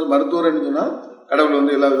என்று சொன்னால், மருத்துவர் என்று சொன்னால் கடவுள்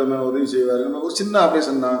வந்து எல்லா விதமான உதவி செய்வார். நம்ம ஒரு சின்ன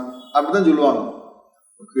ஆப்ரேஷன் தான் அப்படி தான் சொல்லுவாங்க.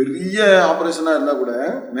 பெரிய ஆப்ரேஷனாக இருந்தால் கூட,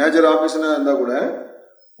 மேஜர் ஆப்ரேஷனாக இருந்தால் கூட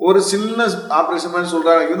ஒரு சின்ன ஆப்ரேஷன் மாதிரி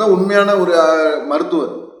சொல்கிறாங்க. இதுதான் உண்மையான ஒரு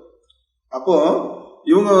மருத்துவர். அப்போது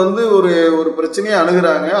இவங்க வந்து ஒரு பிரச்சனையை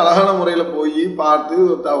அணுகிறாங்க, அழகான முறையில் போய் பார்த்து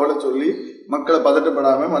ஒரு தகவலை சொல்லி மக்களை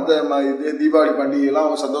பதட்டப்படாமல் மற்ற தீபாவளி பண்டிகையெல்லாம்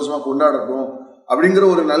அவங்க சந்தோஷமாக கொண்டாடட்டும் அப்படிங்கிற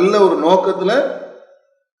ஒரு நல்ல ஒரு நோக்கத்தில்,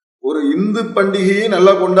 ஒரு இந்து பண்டிகையை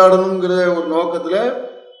நல்லா கொண்டாடணுங்கிற ஒரு நோக்கத்தில்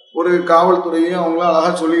ஒரு காவல்துறையும் அவங்களும்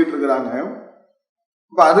அழகாக சொல்லிக்கிட்டு இருக்கிறாங்க.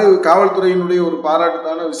 இப்போ அது காவல்துறையினுடைய ஒரு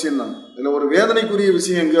பாராட்டுத்தான விஷயம் தான். இதில் ஒரு வேதனைக்குரிய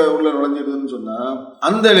விஷயம் எங்கே உள்ள நுழைஞ்சிடுதுன்னு சொன்னால்,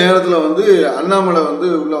 அந்த நேரத்தில் வந்து அண்ணாமலை வந்து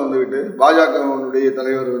உள்ளே வந்துக்கிட்டு, பாஜகவினுடைய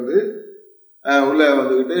தலைவர் வந்து உள்ளே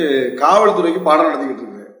வந்துக்கிட்டு காவல்துறைக்கு பாடம் நடத்திக்கிட்டு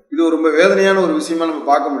இருக்காரு. இது ரொம்ப வேதனையான ஒரு விஷயமா நம்ம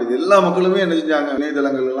பார்க்க முடியுது. எல்லா மக்களுமே என்ன செஞ்சாங்க,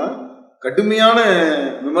 இணையதளங்கள்லாம் கடுமையான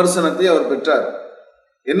விமர்சனத்தை அவர் பெற்றார்.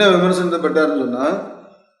 என்ன விமர்சனத்தை பெற்றாருன்னு சொன்னால்,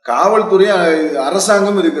 காவல்துறை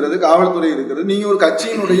அரசாங்கம் இருக்கிறது, காவல்துறை இருக்கிறது, நீங்கள் ஒரு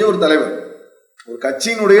கட்சியினுடைய ஒரு தலைவர், ஒரு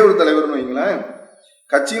கட்சியினுடைய ஒரு தலைவர்னு வைங்களேன்.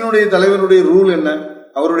 கட்சியினுடைய தலைவருடைய ரூல் என்ன,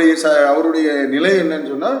 அவருடைய நிலை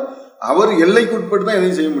என்னன்னு சொன்னால், அவர் எல்லைக்குட்பட்டு தான்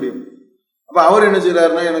எதையும் செய்ய முடியும். அப்போ அவர் என்ன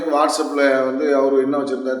செய்யறாருன்னா, எனக்கு வாட்ஸ்அப்பில் வந்து அவர் என்ன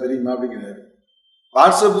வச்சிருந்தாரு தெரியுமா அப்படிங்கிறாரு.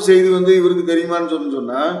 வாட்ஸ்அப் செய்தி வந்து இவருக்கு தெரியுமான்னு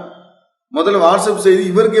சொன்னால், முதல்ல வாட்ஸ்அப் செய்தி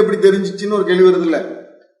இவருக்கு எப்படி தெரிஞ்சிச்சுன்னு ஒரு கேள்வி வருது இல்லை.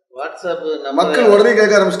 வாட்ஸ்அப் மக்கள் உடனே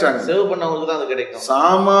கேட்க ஆரம்பிச்சிட்டாங்க. சேவ் பண்ணவங்களுக்கு தான் அது கிடைக்கும்.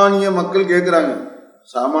 சாமானிய மக்கள் கேட்குறாங்க,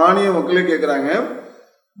 சாமானிய மக்களே கேட்குறாங்க.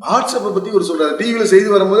 வாட்ஸ்அப்பை பற்றி ஒரு சொல்றாரு, டிவியில் செய்தி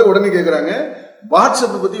வரும்போதே உடனே கேட்குறாங்க.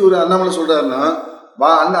 வாட்ஸ்அப்பை பற்றி ஒரு அண்ணாமலை சொல்றாருன்னா,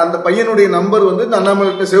 அந்த பையனுடைய நம்பர் வந்து இந்த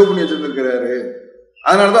அண்ணாமலை சேவ் பண்ணி வச்சிருந்துருக்கிறாரு,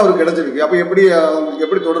 அதனால தான் அவருக்கு கிடைச்சிருக்கு. அப்போ எப்படி அவங்களுக்கு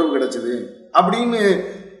எப்படி தொடர்பு கிடைச்சது அப்படின்னு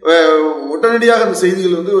உடனடியாக அந்த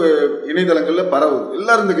செய்திகள் வந்து இணையதளங்களில் பரவுது.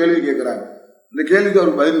 எல்லாரும் இந்த கேள்வி கேட்குறாங்க. இந்த கேள்விக்கு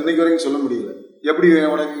அவருக்கு பதில் இன்னைக்கு வரைக்கும் சொல்ல முடியல. எப்படி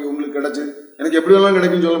உங்களுக்கு கிடைச்சு, எனக்கு எப்படி வேணாலும்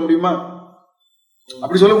கிடைக்குன்னு சொல்ல முடியுமா?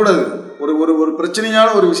 அப்படி சொல்லக்கூடாது. ஒரு பிரச்சனையான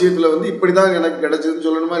ஒரு விஷயத்துல வந்து இப்படிதான் எனக்கு கிடைச்சதுன்னு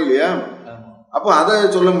சொல்லணுமா இல்லையா? அப்போ அதை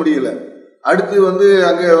சொல்ல முடியல. அடுத்து வந்து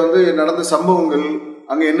அங்க வந்து நடந்த சம்பவங்கள்,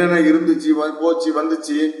 அங்க என்னென்ன இருந்துச்சு, போச்சு,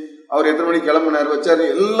 வந்துச்சு, அவர் எத்தனை மணிக்கு கிளம்பினார், வச்சாரு,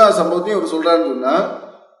 எல்லா சம்பவத்தையும் அவர் சொல்றாருன்னு சொன்னா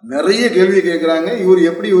நிறைய கேள்வி கேட்கிறாங்க.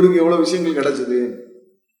 இவருக்கு எவ்வளவு விஷயங்கள் கிடைச்சது,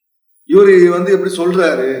 இவர் வந்து எப்படி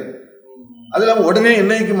சொல்றாரு, அது இல்லாம உடனே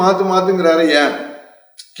என்ஐக்கு மாத்துங்கிறாரு. ஏன்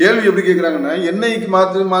கேள்வி எப்படி கேட்கிறாங்கன்னா, என்ஐக்கு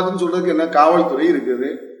மாத்துன்னு சொல்றதுக்கு என்ன, காவல்துறை இருக்குது.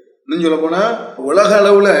 இன்னும் சொல்ல போனா உலக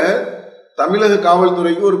அளவுல தமிழக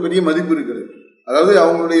காவல்துறைக்கு ஒரு பெரிய மதிப்பு இருக்குது. அதாவது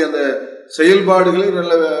அவங்களுடைய அந்த செயல்பாடுகளை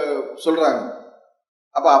நல்ல சொல்றாங்க.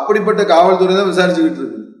 அப்ப அப்படிப்பட்ட காவல்துறை தான் விசாரிச்சுக்கிட்டு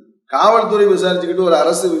இருக்கு. காவல்துறை விசாரிச்சுக்கிட்டு ஒரு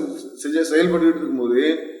அரசு செயல்பட்டுக்கிட்டு இருக்கும்போது,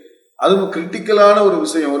 அதுவும் கிரிட்டிக்கலான ஒரு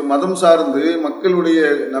விஷயம், ஒரு மதம் சார்ந்து மக்களுடைய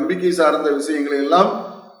நம்பிக்கை சார்ந்த விஷயங்களை எல்லாம்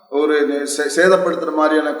ஒரு சேதப்படுத்துற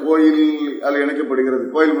மாதிரியான கோயில் அதில் இணைக்கப்படுகிறது.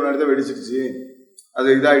 கோயில் முன்னாடி தான் வெடிச்சிடுச்சு,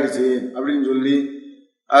 அது இதாயிடுச்சு அப்படின்னு சொல்லி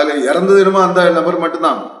அதில் இறந்தது என்னமோ அந்த நபர்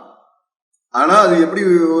மட்டும்தான். ஆனால் அது எப்படி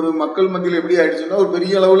ஒரு மக்கள் மத்தியில் எப்படி ஆயிடுச்சுன்னா ஒரு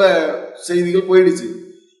பெரிய அளவில் செய்திகள் போயிடுச்சு.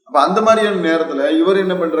 அப்போ அந்த மாதிரியான நேரத்தில் இவர்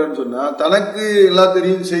என்ன பண்ணுறாருன்னு சொன்னால், தனக்கு எல்லா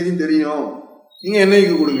செய்தியும் தெரியும், நீங்கள்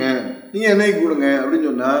என்ஐக்கு கொடுங்க அப்படின்னு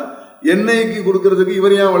சொன்னால், என்ஐக்கு கொடுக்கறதுக்கு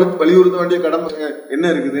இவர் ஏன் வலியுறுத்த வேண்டிய கடமை என்ன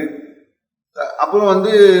இருக்குது? அப்புறம்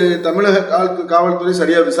வந்து தமிழக காவல்துறை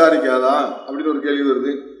சரியா விசாரிக்காதா அப்படின்னு ஒரு கேள்வி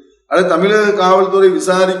வருது. அது தமிழக காவல்துறை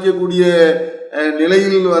விசாரிக்கக்கூடிய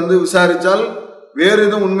நிலையில் வந்து விசாரிச்சால் வேற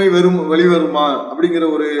எதுவும் உண்மை வெளிவருமா அப்படிங்கிற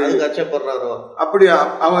ஒரு கஷ்டப்படுறாரோ, அப்படி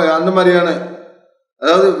அந்த மாதிரியான,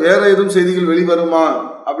 அதாவது வேற எதுவும் செய்திகள் வெளிவருமா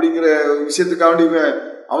அப்படிங்கிற விஷயத்துக்காக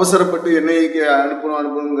அவசரப்பட்டு என்ஐக்கு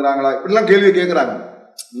அனுப்பணுங்கிறாங்களா, இப்படிலாம் கேள்வி கேட்கறாங்க.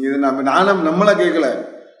 இது நம்மளா கேட்கல,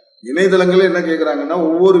 இணையதளங்களே என்ன கேட்குறாங்கன்னா,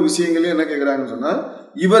 ஒவ்வொரு விஷயங்களையும் என்ன கேட்குறாங்கன்னு சொன்னால்,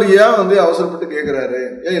 இவர் ஏன் வந்து அவசரப்பட்டு கேட்குறாரு,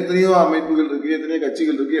 ஏன் எத்தனையோ அமைப்புகள் இருக்குது, எத்தனையோ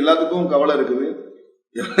கட்சிகள் இருக்குது, எல்லாத்துக்கும் கவலை இருக்குது,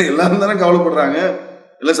 எல்லாரும் தானே கவலைப்படுறாங்க,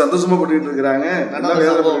 எல்லாம் சந்தோஷமா பட்டுக்கிட்டு இருக்கிறாங்க,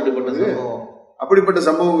 அப்படிப்பட்ட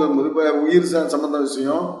சம்பவங்கள் போது இப்போ உயிர் சம்பந்த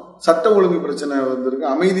விஷயம், சட்ட ஒழுங்கு பிரச்சனை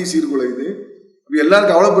வந்திருக்கு, அமைதி சீர்குலையுது, இப்போ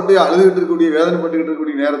எல்லாரும் கவலைப்பட்டு அழுதுகிட்டு இருக்கக்கூடிய, வேதனைப்பட்டுக்கிட்டு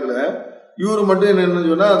இருக்கக்கூடிய நேரத்தில் இவர் மட்டும்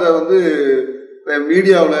என்னன்னு சொன்னால், அதை வந்து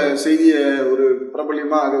மீடியாவில் செய்தியை ஒரு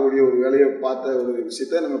பிரபலியமா ஆகக்கூடிய ஒரு வேலையை பார்த்த ஒரு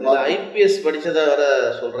விஷயத்த நம்ம பார்த்தோம். ஐபிஎஸ் படிச்சதை வர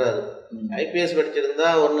சொல்றாரு. ஐபிஎஸ் படிச்சிருந்தா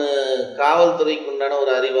ஒன்று காவல்துறைக்கு உண்டான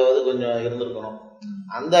ஒரு அறிவாவது கொஞ்சம் இருந்திருக்கணும்.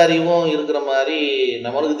 அந்த அறிவும் இருக்கிற மாதிரி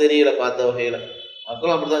நம்மளுக்கு தெரியல பார்த்த வகையில்.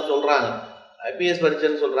 மக்களும் அப்படிதான் சொல்றாங்க. ஐபிஎஸ்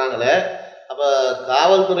படிச்சேன்னு சொல்றாங்களே, அப்போ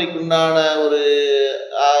காவல்துறைக்கு உண்டான ஒரு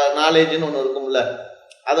நாலேஜ்னு ஒன்று இருக்கும்ல,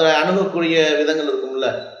 அதை அணுகக்கூடிய விதங்கள் இருக்கும்ல,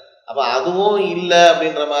 அப்போ அதுவும் இல்லை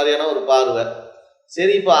அப்படின்ற மாதிரியான ஒரு பார்வை.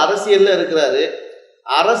 சரி இப்போ அரசியல்ல இருக்கிறாரு,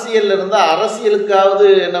 அரசியல்ல இருந்தா அரசியலுக்காவது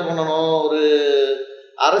என்ன பண்ணணும், ஒரு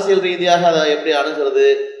அரசியல் ரீதியாக அதை எப்படி அணுகிறது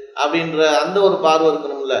அப்படின்ற அந்த ஒரு பார்வை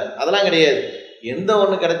இருக்கணும்ல. அதெல்லாம் கிடையாது. எந்த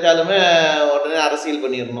ஒண்ணு கிடைச்சாலுமே உடனே அரசியல்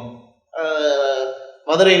பண்ணிடணும்.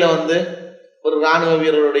 மதுரையில வந்து ஒரு ராணுவ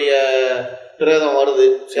வீரருடைய பிரேதம் வருது,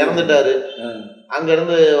 இறந்துட்டாரு,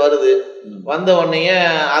 அங்கிருந்து வருது. வந்த உடனேயே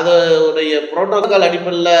அதோடைய புரோட்டோகால்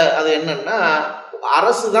அடிப்படையில் அது என்னன்னா,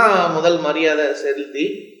 அரசு தான் முதல் மரியாதை செலுத்தி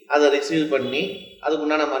அதை ரிசீவ் பண்ணி அதுக்கு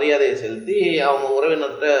உண்டான மரியாதையை செலுத்தி அவங்க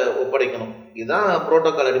உறவினர்கிட்ட ஒப்படைக்கணும். இதுதான்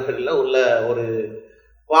புரோட்டோகால் அடிப்படையில் உள்ள ஒரு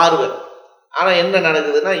பார்வை. ஆனால் என்ன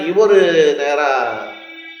நடக்குதுன்னா, இவர் நேராக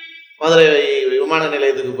மதுரை விமான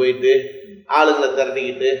நிலையத்துக்கு போயிட்டு ஆளுங்களை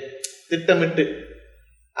திரட்டிக்கிட்டு திட்டமிட்டு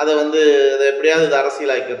அதை வந்து அதை எப்படியாவது இதை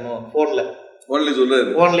அரசியலாக்கிடணும்.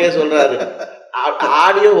 ஃபோன்லயே சொல்றாரு.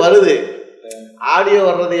 ஆடியோ வருது, ஆடியோ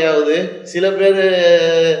வர்றதையாவது சில பேர்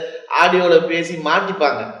ஆடியோவில் பேசி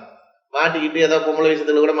மாட்டிப்பாங்க, மாட்டிக்கிட்டு ஏதாவது பொம்பளை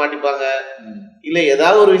விஷயத்துல கூட மாட்டிப்பாங்க, இல்லை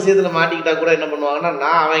ஏதாவது ஒரு விஷயத்துல மாட்டிக்கிட்டா கூட என்ன பண்ணுவாங்கன்னா,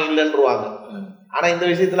 நான் அவன் இல்லைன்றுவாங்க. ஆனா இந்த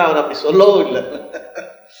விஷயத்துல அவர் அப்படி சொல்லவும் இல்லை.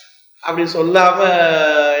 அப்படி சொல்லாம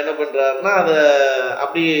என்ன பண்றாருன்னா, அதை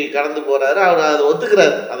அப்படி கடந்து போறாரு. அவர் அதை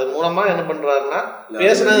ஒத்துக்கிறாரு. அதன் மூலமா என்ன பண்றாருன்னா,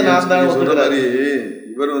 பேசுனது நான் தான் ஒத்துக்கிறாரு.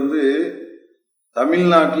 இவர் வந்து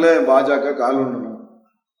தமிழ்நாட்டுல பாஜக கால் ஒண்ணணும்.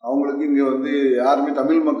 அவங்களுக்கு இங்க வந்து யாருமே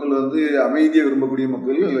தமிழ் மக்கள் வந்து அமைதியை விரும்பக்கூடிய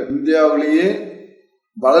மக்கள். இந்தியாவிலேயே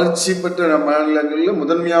வளர்ச்சி பெற்ற மாநிலங்கள்ல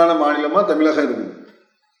முதன்மையான மாநிலமா தமிழகம் இருக்கு.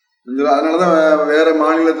 அதனாலதான் வேற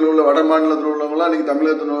மாநிலத்தில் உள்ள வட மாநிலத்தில் உள்ளவங்களாம் இன்னைக்கு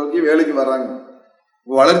தமிழகத்தை நோக்கி வேலைக்கு வர்றாங்க.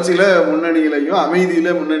 வளர்ச்சியில முன்னணியிலையும்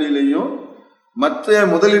அமைதியில முன்னணியிலையும் மற்ற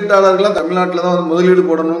முதலீட்டாளர்கள்லாம் தமிழ்நாட்டில் தான் வந்து முதலீடு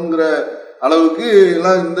போடணுங்கிற அளவுக்கு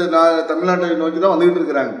எல்லாம் இந்த தமிழ்நாட்டை நோக்கி தான் வந்துகிட்டு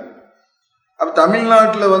இருக்கிறாங்க. அப்ப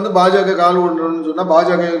தமிழ்நாட்டில் வந்து பாஜக கால் ஒன்றுன்னு சொன்னா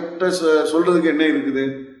பாஜக கிட்ட சொல்றதுக்கு என்ன இருக்குது?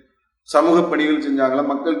 சமூக பணிகள் செஞ்சாங்களா?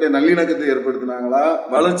 மக்கள்கிட்ட நல்லிணக்கத்தை ஏற்படுத்தினாங்களா?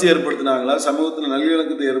 வளர்ச்சி ஏற்படுத்தினாங்களா? சமூகத்துல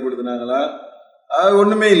நல்லிணக்கத்தை ஏற்படுத்தினாங்களா?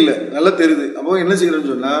 ஒண்ணுமே இல்லை. நல்லா தெரியுது. அப்போ என்ன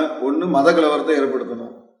செய்யணும்னு சொன்னா, ஒண்ணு மத கலவரத்தை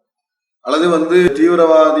ஏற்படுத்தணும், அல்லது வந்து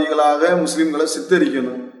தீவிரவாதிகளாக முஸ்லிம்களை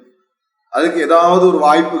சித்தரிக்கணும். அதுக்கு ஏதாவது ஒரு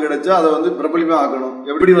வாய்ப்பு கிடைச்சா அதை வந்து பிரபலமா ஆக்கணும்.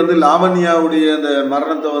 எப்படி வந்து லாவண்யாவுடைய அந்த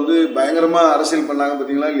மரணத்தை வந்து பயங்கரமா அரசியல் பண்ணாங்க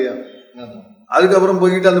பார்த்தீங்களா இல்லையா? அதுக்கப்புறம்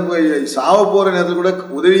போய்கிட்டு அந்த சாவ போற நேரத்தில் கூட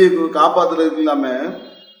உதவியை காப்பாத்துறதுக்கு இல்லாம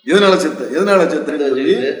எதனால செத்த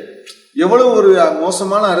சொல்லி எவ்வளவு ஒரு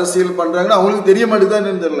மோசமான அரசியல் பண்றாங்கன்னு அவங்களுக்கு தெரிய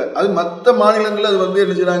மாட்டேங்குதான்னு தெரியல. அது மற்ற மாநிலங்கள்ல அது வந்து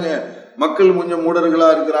என்ன செய்றாங்க, மக்கள் கொஞ்சம் மூடர்களா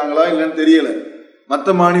இருக்கிறாங்களா இல்லைன்னு தெரியல.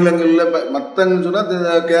 மற்ற மாநிலங்கள்ல மத்தன்னு சொன்னா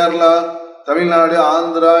கேரளா, தமிழ்நாடு,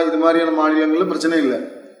 ஆந்திரா இது மாதிரியான மாநிலங்கள்ல பிரச்சனை இல்லை.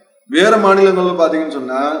 வேற மாநிலங்கள்ல பாத்தீங்கன்னு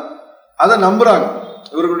சொன்னா அதை நம்புறாங்க.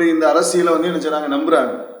 இவர்களுடைய இந்த அரசியலை வந்து என்ன செய்றாங்க,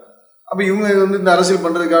 நம்புறாங்க. அப்ப இவங்க வந்து இந்த அரசியல்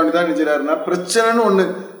பண்றதுக்காக வேண்டிதான் என்ன செய்றாருன்னா, பிரச்சனைன்னு ஒண்ணு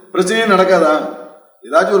பிரச்சனையே நடக்காதா?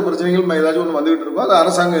 ஏதாச்சும் ஒரு பிரச்சனைகள் ஏதாச்சும் ஒன்று வந்துகிட்டு இருக்கும். அது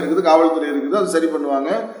அரசாங்கம் இருக்குது, காவல்துறை இருக்குது, அது சரி பண்ணுவாங்க,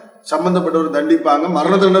 சம்பந்தப்பட்டவர் தண்டிப்பாங்க,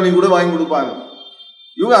 மரண தண்டனை கூட வாங்கி கொடுப்பாங்க.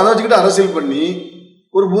 இவங்க அதை வச்சுக்கிட்டு அரசியல் பண்ணி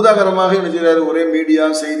ஒரு பூதாகரமாக என்ன செய்யறாரு, ஒரே மீடியா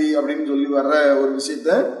செய்தி அப்படின்னு சொல்லி வர்ற ஒரு விஷயத்த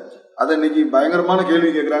அதை இன்னைக்கு பயங்கரமான கேள்வி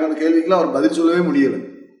கேட்குறாங்க. அந்த கேள்விக்கெல்லாம் அவர் பதில் சொல்லவே முடியல.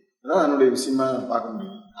 அதான் அதனுடைய விஷயமா பார்க்க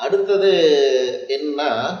முடியும். அடுத்தது என்ன,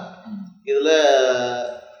 இதுல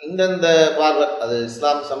இந்தந்த பார்வை, அது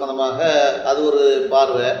இஸ்லாம் சம்பந்தமாக அது ஒரு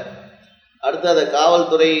பார்வை. அடுத்து அதை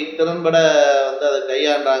காவல்துறை திறன்பட வந்து அதை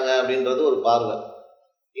கையாண்டாங்க அப்படின்றது ஒரு பார்வை.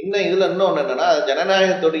 இன்னும் இதுல இன்னொன்று என்னன்னா,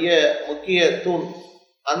 ஜனநாயகத்துடைய முக்கிய தூண்,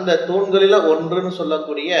 அந்த தூண்களில ஒன்றுன்னு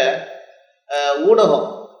சொல்லக்கூடிய ஊடகம்.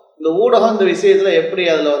 இந்த ஊடகம் இந்த விஷயத்துல எப்படி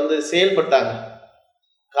அதுல வந்து செயல்பட்டாங்க,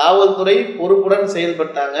 காவல்துறை பொறுப்புடன்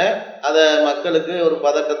செயல்பட்டாங்க. அதை மக்களுக்கு ஒரு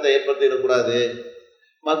பதட்டத்தை ஏற்படுத்திடக்கூடாது,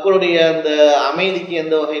 மக்களுடைய அந்த அமைதிக்கு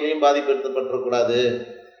எந்த வகையிலையும் பாதிப்பு ஏற்படுத்தப்படக்கூடாது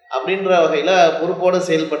அப்படின்ற வகையில பொறுப்போடு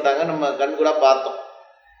செயல்பட்டாங்க. நம்ம கண்கூடா பார்த்தோம்.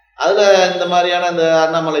 அதுல இந்த மாதிரியான அந்த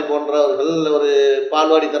அண்ணாமலை போன்றவர்கள் ஒரு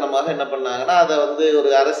பால்வாடித்தனமாக என்ன பண்ணாங்கன்னா, அதை வந்து ஒரு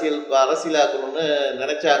அரசியலாக்கணும்னு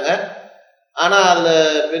நினைச்சாங்க. ஆனா அதுல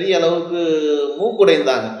பெரிய அளவுக்கு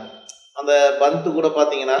மூக்குடைந்தாங்க. அந்த பந்து கூட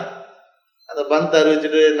பாத்தீங்கன்னா, அந்த பந்த்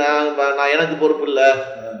அறிவிச்சுட்டு நான் எனக்கு பொறுப்பு இல்லை,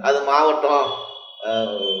 அது மாவட்டம்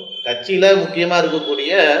கட்சியில முக்கியமா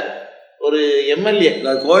இருக்கக்கூடிய ஒரு எம்எல்ஏ,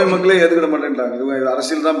 கோவை மக்களே ஏத்துக்கிட மாட்டேன்ட்டாங்க. இவங்க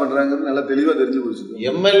அரசியல் தான் பண்றாங்கன்னு நல்லா தெளிவா தெரிஞ்சு போச்சு.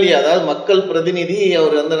 எம்எல்ஏ அதாவது மக்கள் பிரதிநிதி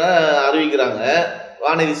அவர் வந்து அறிவிக்கிறாங்க,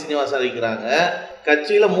 வானதி சீனிவாசன் அறிவிக்கிறாங்க,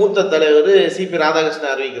 கட்சியில மூத்த தலைவர் சிபி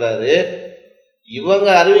ராதாகிருஷ்ணன் அறிவிக்கிறாரு. இவங்க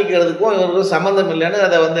அறிவிக்கிறதுக்கும் இவருக்கும் சம்மந்தம் இல்லைன்னு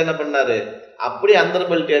அதை வந்து என்ன பண்ணாரு, அப்படி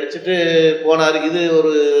அந்தர்பல்ட்டி அடிச்சுட்டு போனாரு. இது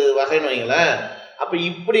ஒரு வகைன்னு வைங்களேன். அப்ப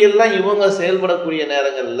இப்படி எல்லாம் இவங்க செயல்படக்கூடிய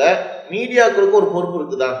நேரங்கள்ல மீடியாக்களுக்கும் ஒரு பொறுப்பு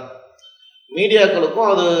இருக்குதான், மீடியாக்களுக்கும்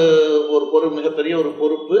அது ஒரு மிகப்பெரிய ஒரு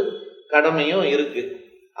பொறுப்பு கடமையும் இருக்கு.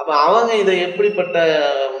 அப்ப அவங்க இதை எப்படிப்பட்ட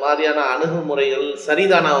மாதிரியான அணுகுமுறைகள்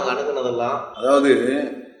சரிதான அவங்க அணுகுனதெல்லாம்? அதாவது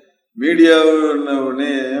மீடியாவுன்ன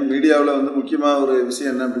உடனே மீடியாவில் வந்து முக்கியமாக ஒரு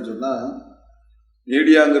விஷயம் என்ன அப்படின்னு சொன்னால்,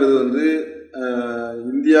 மீடியாங்கிறது வந்து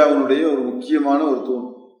இந்தியாவினுடைய ஒரு முக்கியமான ஒரு தூண்.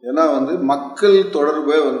 ஏன்னா வந்து மக்கள்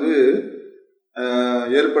தொடர்பை வந்து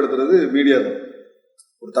ஏற்படுத்துறது மீடியா தான்.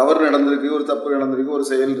 ஒரு தவறு நடந்திருக்கு, ஒரு தப்பு நடந்திருக்கு, ஒரு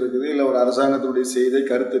செயல் இருக்குது, இல்லை ஒரு அரசாங்கத்தினுடைய செய்தி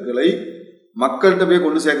கருத்துக்களை மக்கள்கிட்ட போய்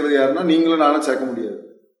கொண்டு சேர்க்கறது யாருன்னா நீங்களும் நானும் சேர்க்க முடியாது.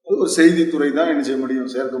 அது ஒரு செய்தித்துறை தான் என்ன செய்ய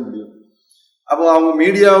முடியும், சேர்க்க முடியும். அப்போ அவங்க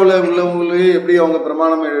மீடியாவில் உள்ளவங்களே எப்படி அவங்க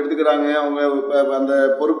பிரமாணம் எடுத்துக்கிறாங்க, அவங்க அந்த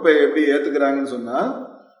பொறுப்பை எப்படி ஏற்றுக்கிறாங்கன்னு சொன்னால்,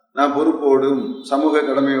 நான் பொறுப்போடும் சமூக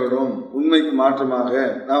கடமையோடும் உண்மைக்கு மாற்றமாக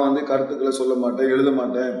நான் வந்து கருத்துக்களை சொல்ல மாட்டேன், எழுத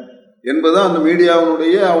மாட்டேன் என்பதுதான் அந்த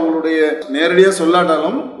மீடியாவினுடைய அவங்களுடைய நேரடியாக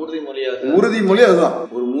சொல்லாட்டாலும் உறுதிமொழி. அதுதான்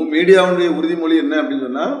ஒரு மீடியாவுடைய உறுதிமொழி. என்ன அப்படின்னு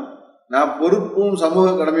சொன்னா, நான் பொறுப்பும்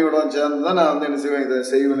சமூக கடமையோட சேர்ந்து தான் நான் வந்து என்ன செய்வேன், இதை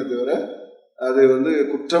செய்வேனே தவிர அது வந்து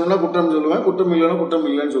குற்றம்னா குற்றம் சொல்லுவேன், குற்றம் இல்லைன்னா குற்றம்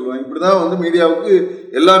இல்லைன்னு சொல்லுவேன். இப்படிதான் வந்து மீடியாவுக்கு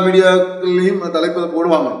எல்லா மீடியாக்கள்லையும் தலைப்பதை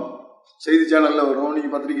போடுவாங்க. செய்தி சேனல்ல வரும்,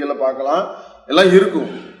 நீங்க பத்திரிகையில பார்க்கலாம், எல்லாம்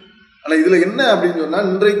இருக்கும். ஆனா இதுல என்ன அப்படின்னு சொன்னா,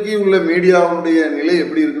 இன்றைக்கு உள்ள மீடியாவுடைய நிலை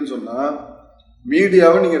எப்படி இருக்குன்னு சொன்னா,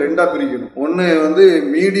 மீடியாவை நீங்க ரெண்டா பிரிக்கணும். ஒண்ணு வந்து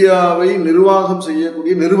மீடியாவை நிர்வாகம்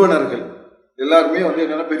செய்யக்கூடிய நிறுவனர்கள் எல்லாருமே வந்து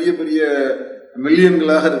என்னன்னா பெரிய பெரிய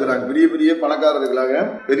மில்லியன்களாக இருக்கிறாங்க, பெரிய பெரிய பணக்காரர்களாக,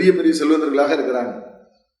 பெரிய பெரிய செல்வந்தர்களாக இருக்கிறாங்க.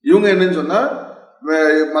 இவங்க என்னன்னு சொன்னா,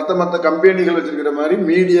 மற்ற கம்பெனிகள் வச்சிருக்கிற மாதிரி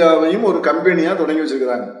மீடியாவையும் ஒரு கம்பெனியா தொடங்கி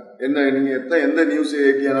வச்சிருக்கிறாங்க. என்ன நீங்க எந்த நியூஸ்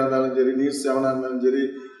 80 இருந்தாலும் சரி, நியூஸ் 7 இருந்தாலும் சரி,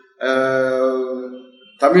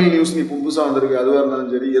 தமிழ் நியூஸ் நீ புதுசா வந்திருக்கு அதுவா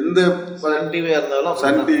இருந்தாலும் சரி, எந்த சன் டிவியா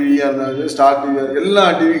இருந்தாலும் சரி, ஸ்டார் டிவியா, எல்லா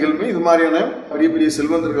டிவிகளுமே இது மாதிரியான பெரிய பெரிய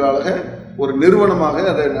செல்வந்தர்களாக ஒரு நிறுவனமாக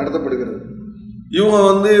அதை நடத்தப்படுகிறது. இவங்க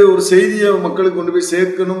வந்து ஒரு செய்தியை மக்களுக்கு கொண்டு போய்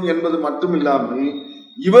சேர்க்கணும் என்பது மட்டும் இல்லாமல்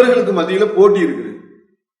இவர்களுக்கு மத்தியில போட்டி இருக்குது.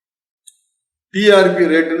 டிஆர்பி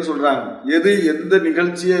ரேட்டுன்னு சொல்றாங்க. எந்த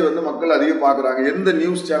நிகழ்ச்சியை வந்து மக்கள் அதிகம் பார்க்குறாங்க, எந்த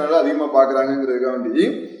நியூஸ் சேனலை அதிகமாக பார்க்குறாங்கிறதுக்காக வேண்டி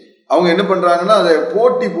அவங்க என்ன பண்றாங்கன்னா, அதை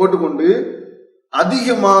போட்டி போட்டுக்கொண்டு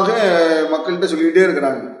அதிகமாக மக்கள்கிட்ட சொல்லிக்கிட்டே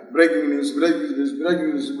இருக்கிறாங்க. பிரேக்கிங் நியூஸ்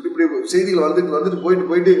இப்படி செய்திகள் வந்துட்டு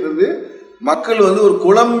போயிட்டு இருந்து மக்கள் வந்து ஒரு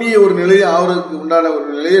குழம்பிய ஒரு நிலையை ஆகிறதுக்கு உண்டான ஒரு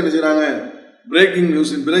நிலையை என்ன செய்றாங்க, பிரேக்கிங்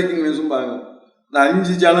நியூஸும் பாருங்க. இந்த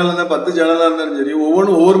 5 சேனல் இருந்தால் 10 சேனலாக இருந்தாலும் சரி,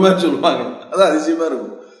 ஒவ்வொன்றும் ஒவ்வொரு மாதிரி சொல்லுவாங்க. அது அதிசயமா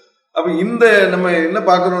இருக்கும். அப்ப இந்த நம்ம என்ன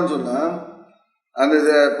பார்க்கணும்னு சொன்னா, அந்த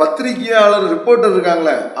பத்திரிகையாளர் ரிப்போர்ட்டர்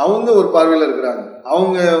இருக்காங்களே, அவங்க ஒரு பார்வையில் இருக்கிறாங்க.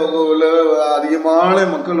 அவங்க அதிகமான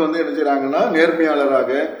மக்கள் வந்து என்ன செய்றாங்கன்னா,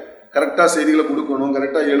 நேர்மையாளராக கரெக்டா செய்திகளை கொடுக்கணும்,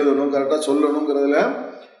 கரெக்டா எழுதணும், கரெக்டா சொல்லணுங்கிறதுல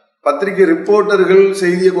பத்திரிகை ரிப்போர்ட்டர்கள்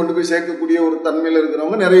செய்தியை கொண்டு போய் சேர்க்கக்கூடிய ஒரு தன்மையில்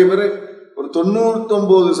இருக்கிறவங்க நிறைய பேர், ஒரு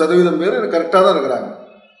 99% பேர் கரெக்டா தான் இருக்கிறாங்க.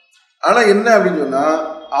 ஆனா என்ன அப்படின்னு சொன்னா,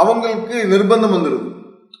 அவங்களுக்கு நிர்பந்தம் வந்துடுது.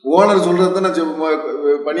 ஓனர் சொல்றதுதான்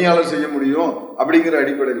பணியாளர் செய்ய முடியும் அப்படிங்கிற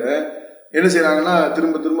அடிப்படையில என்ன செய்யறாங்கன்னா,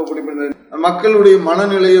 திரும்ப மக்களுடைய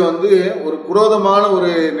மனநிலையை வந்து ஒரு குரோதமான ஒரு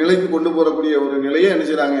நிலைக்கு கொண்டு போறக்கூடிய ஒரு நிலையை என்ன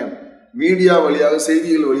செய்யறாங்க, மீடியா வழியாக,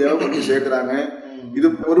 செய்திகள் வழியாக கொண்டு சேர்க்கிறாங்க. இது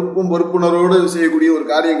பொறுப்புணர்வோடு செய்யக்கூடிய ஒரு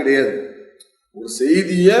காரியம் கிடையாது. ஒரு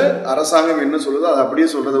செய்தியை அரசாங்கம் என்ன சொல்லுதோ அதை அப்படியே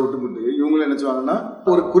சொல்றதை விட்டுவிட்டு இவங்களே என்ன செய்வாங்கன்னா,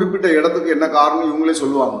 ஒரு குறிப்பிட்ட இடத்துக்கு என்ன காரணம் இவங்களே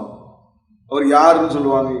சொல்லுவாங்க. அவர் யாருன்னு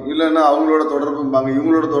சொல்லுவாங்க, இல்லைன்னா அவங்களோட தொடர்பும்பாங்க,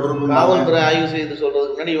 இவங்களோட தொடர்பு ஆய்வு செய்து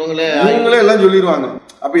சொல்றதுக்கு முன்னாடி இவங்களே எல்லாம் சொல்லிடுவாங்க.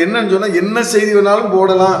 அப்ப என்னன்னு சொன்னா, என்ன செய்தி வேணாலும்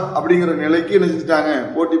போடலாம் அப்படிங்கிற நிலைக்கு என்ன செஞ்சுட்டாங்க,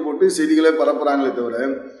 போட்டி போட்டு செய்திகளே பரப்புறாங்களே தவிர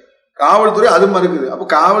காவல்துறை அது மறுக்குது. அப்ப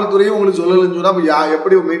காவல்துறையும் உங்களுக்கு சொல்லலன்னு சொன்னா, அப்ப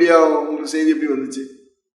எப்படி மீடியா உங்களுக்கு செய்தி எப்படி வந்துச்சு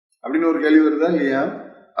அப்படின்னு ஒரு கேள்வி வருதா இல்லையா?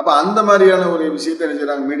 அப்ப அந்த மாதிரியான ஒரு விஷயத்தை என்ன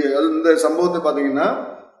செய்யறாங்க மீடியா. அது இந்த சம்பவத்தை பாத்தீங்கன்னா,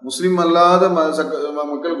 முஸ்லீம் அல்லாத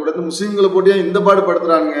மக்கள் கூட முஸ்லீம்களை போட்டியா இந்த பாடு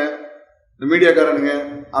படுத்துறாங்க இந்த மீடியாக்காரனுங்க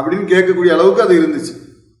அப்படின்னு கேட்கக்கூடிய அளவுக்கு அது இருந்துச்சு.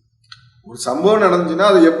 ஒரு சம்பவம் நடந்துச்சுன்னா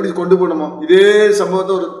அதை எப்படி கொண்டு போகணுமோ, இதே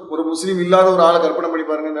சம்பவத்தை ஒரு முஸ்லீம் இல்லாத ஒரு ஆளை கற்பனை பண்ணி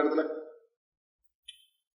பாருங்க. இந்த இடத்துல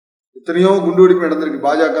எத்தனையோ குண்டுவெடிப்பு நடந்திருக்கு.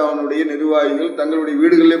 பாஜகவினுடைய நிர்வாகிகள் தங்களுடைய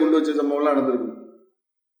வீடுகளிலே கொண்டு வச்ச சம்பவம்லாம் நடந்திருக்கு.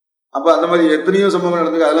 அப்ப அந்த மாதிரி எத்தனையோ சம்பவம்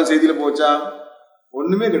நடந்திருக்கு. அதெல்லாம் செய்தியில போச்சா?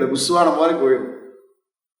 ஒண்ணுமே கிடையாது, புஸ்வான மாதிரி போயிடும்.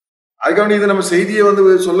 அதுக்காக இதை நம்ம செய்தியை வந்து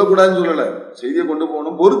சொல்லக்கூடாதுன்னு சொல்லல, செய்தியை கொண்டு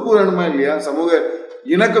போகணும். பொறுப்பு வேணுமா இல்லையா? சமூக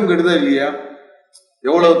இணக்கம் கெடுதா இல்லையா?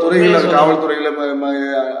 எவ்வளவு துறைகள், காவல்துறையில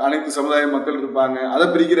அனைத்து சமுதாய மக்கள் இருப்பாங்க, அதை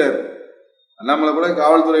பிரிக்கிறாரு. நம்மளை கூட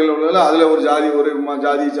காவல்துறையில உள்ள அதுல ஒரு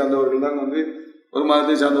ஜாதியை சார்ந்தவர்கள் தான் வந்து ஒரு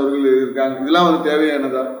மதத்தை சார்ந்தவர்கள் இருக்காங்க. இதெல்லாம் வந்து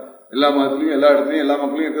தேவையானதா? எல்லா மதத்திலையும் எல்லா இடத்துலையும் எல்லா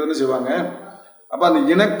மக்களையும் இருக்கிறதுன்னு செய்வாங்க. அப்ப அந்த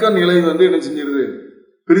இணக்க நிலை வந்து என்ன செஞ்சிருது,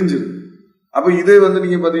 பிரிஞ்சிருது. அப்ப இதை வந்து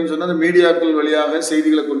நீங்க பாத்தீங்கன்னு சொன்னா, அந்த மீடியாக்கள் வழியாக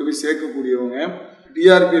செய்திகளை கொண்டு போய் சேர்க்கக்கூடியவங்க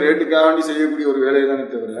டிஆர்பி ரேட்டுக்காண்டி செய்யக்கூடிய ஒரு வேலையை தானே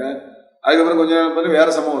தவிர, அதுக்கப்புறம் கொஞ்ச நேரம் பார்த்து வேற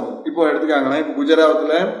சம்பவம் வந்து இப்போ எடுத்துக்காங்கன்னா, இப்போ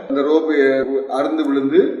குஜராத்தில் அந்த ரோப்பு அறுந்து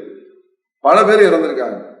விழுந்து பல பேர்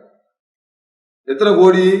இறந்துருக்காங்க. எத்தனை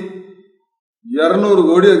கோடி? 200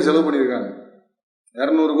 கோடி அதுக்கு செலவு பண்ணியிருக்காங்க.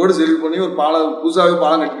 200 கோடி செலவு பண்ணி ஒரு பாலம் புதுசாகவே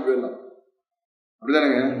பாலம் கட்டிட்டு போயிடலாம்.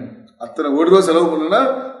 அப்படிதானுங்க? அத்தனை கோடி ரூபாய் செலவு பண்ணுன்னா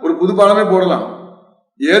ஒரு புது பாலமே போடலாம்.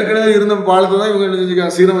 ஏற்கனவே இருந்த பாலத்தை தான் இவங்க என்ன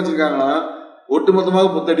செஞ்சிருக்காங்க, சீரமைச்சிருக்காங்கன்னா ஒட்டுமொத்தமாக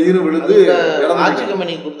புத்தடின்னு விழுந்து ஆட்சி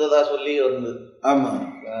கம்பெனி கொடுத்ததா சொல்லி வந்து ஆமா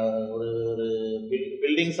ஒரு ஒரு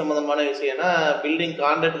பில்டிங் சம்பந்தமான விஷயம்னா பில்டிங்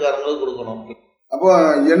கான்ட்ராக்ட்காரங்களுக்கு கொடுக்கணும். அப்போ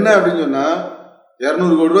என்ன அப்படின்னு சொன்னா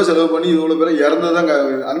 200 கோடி ரூபாய் செலவு பண்ணி இவ்வளவு பேரை இறந்ததான்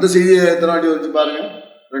அந்த செய்தியை எத்தனை வாட்டி வச்சு பாருங்க,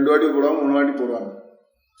 2 வாட்டி போடுவாங்க, 3 வாட்டி போடுவாங்க.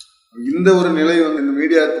 இந்த ஒரு நிலை வந்து இந்த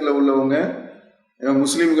மீடியாத்தில் உள்ளவங்க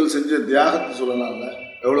முஸ்லீம்கள் செஞ்ச தியாகத்தை சொல்லலாம்ல.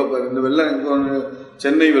 எவ்வளோ பேர் இந்த வெள்ளம்,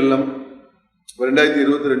 சென்னை வெள்ளம்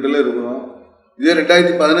 2022 இருக்கிறோம். இதே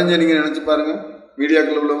 2015 நீங்க நினைச்சு பாருங்க,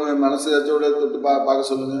 மீடியாக்கள் உள்ளவங்க மனசு ஏச்சோட தொட்டு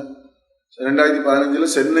பார்க்க சொல்லுங்க. 2015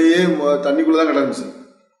 சென்னையே தண்ணிக்குள்ள தான் கிடந்துச்சு.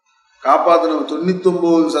 காப்பாற்றின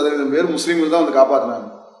 99% பேர் முஸ்லீம்கள் தான் வந்து காப்பாற்றினாங்க.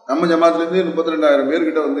 நம்ம ஜமாத்துலேருந்து 32,000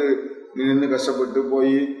 பேர்கிட்ட வந்து நின்று கஷ்டப்பட்டு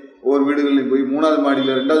போய் ஒவ்வொரு வீடுகள்லையும் போய் 3வது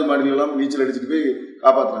மாடியில் 2வது மாடியிலலாம் நீச்சல் அடிச்சுட்டு போய்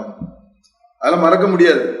காப்பாற்றினாங்க. அதெல்லாம் மறக்க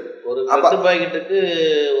முடியாது. ஒரு பாக்கெட்டுக்கு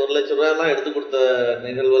 1 லட்சம் ரூபாய் எடுத்து கொடுத்த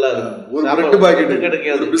நிகழ்வுலாம் இருக்கு. ஒரு பிரெட் பாக்கெட்டு,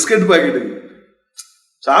 ஒரு பிஸ்கட் பாக்கெட்டுக்கு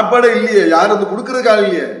சாப்பாடே இல்லையே, யாரும் வந்து கொடுக்கறதுக்காக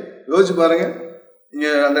இல்லையே. யோசிச்சு பாருங்க, நீங்க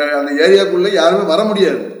அந்த அந்த ஏரியாக்குள்ள யாருமே வர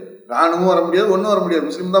முடியாது, ராணுவம் வர முடியாது, ஒன்றும் வர முடியாது.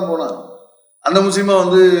 முஸ்லீம் தான் போனான். அந்த முஸ்லீமா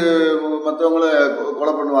வந்து மற்றவங்கள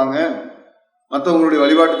கொலை பண்ணுவாங்க, மற்றவங்களுடைய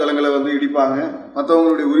வழிபாட்டு தலங்களை வந்து இடிப்பாங்க,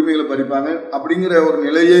 மற்றவங்களுடைய உரிமைகளை பறிப்பாங்க. அப்படிங்கிற ஒரு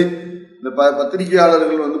நிலையை இந்த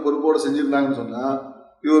பத்திரிகையாளர்கள் வந்து பொறுப்போடு செஞ்சிருந்தாங்கன்னு சொன்னா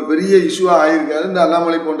இது ஒரு பெரிய இஷ்யூவா ஆயிருக்காது. இந்த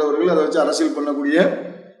அண்ணாமலை போன்றவர்கள் அதை வச்சு அரசியல் பண்ணக்கூடிய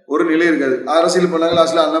ஒரு நிலை இருக்காது. அரசியல் பண்ணாங்க,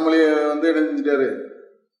 லாஸ்ட்ல அண்ணாமலையை வந்து என்ன செஞ்சுட்டாரு,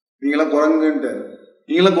 நீங்களாம் குரங்குன்ட்டாரு.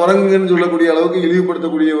 நீங்களாம் குரங்குன்னு சொல்லக்கூடிய அளவுக்கு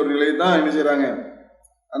இழிவுபடுத்தக்கூடிய ஒரு நிலையை தான் என்ன செய்யறாங்க,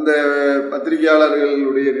 அந்த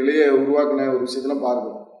பத்திரிகையாளர்களுடைய நிலையை உருவாக்கின ஒரு விஷயத்தெல்லாம்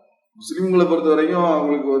பார்க்கணும். முஸ்லீம்களை பொறுத்த வரைக்கும்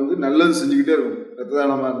அவங்களுக்கு வந்து நல்லது செஞ்சுக்கிட்டே இருக்கும். ரத்த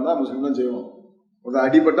தானமா இருந்தால் முஸ்லீம் தான் செய்வோம். ஒரு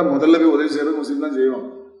அடிப்பட்ட முதல்ல போய் உதவி செய்யறது முஸ்லீம் தான் செய்வோம்.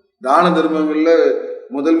 தான தர்மங்கள்ல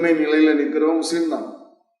முதன்மை நிலையில நிற்கிறவங்க முஸ்லீம் தான்.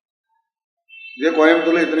 இதே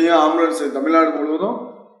கோயம்புத்தூர்ல எத்தனையோ ஆம்புலன்ஸ், தமிழ்நாடு முழுவதும்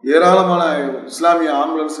ஏராளமான இஸ்லாமிய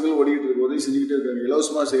ஆம்புலன்ஸுகள் ஓடிக்கிட்டு இருக்கு, உதவி செஞ்சுக்கிட்டே இருக்காங்க,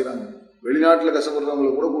 இலவசமா செய்யறாங்க. வெளிநாட்டுல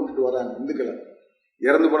கஷ்டப்படுறவங்களை கூட கூப்பிட்டு வராங்க. இந்துக்களை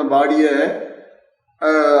இறந்து போன பாடியை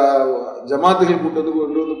ஜமாத்துகள் கூட்டு வந்து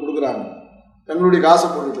கொண்டு வந்து கொடுக்குறாங்க, தங்களுடைய காசை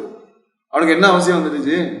போட்டுட்டு. அவனுக்கு என்ன அவசியம்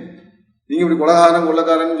வந்துடுச்சு? நீங்க இப்படி கொலகாரன்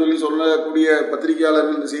கொள்ளக்காரன் சொல்லக்கூடிய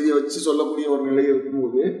பத்திரிகையாளர்கள் இந்த செய்தியை வச்சு சொல்லக்கூடிய ஒரு நிலை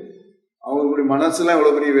இருக்கும்போது அவங்களுடைய மனசுலாம்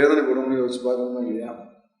எவ்வளவு பெரிய வேதனை போடணும்னு யோசிச்சு பார்க்கணுமா இல்லையா?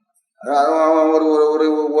 ஒரு ஒரு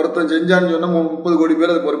ஒருத்தன் செஞ்சான்னு சொன்னா 30 கோடி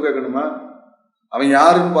பேர் அதை பொறுப்பேற்கணுமா? அவன்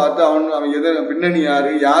யாருன்னு பார்த்து அவன் பின்னணி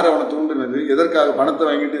யாரு அவனை தூண்டுனது, எதற்காக பணத்தை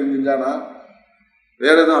வாங்கிட்டு செஞ்சானா,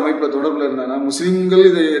 வேற எதுவும் அமைப்புல தொடர்புல இருந்தானா? முஸ்லீம்கள்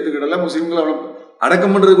இதை ஏற்றுக்கிடல, முஸ்லீம்கள் அவனை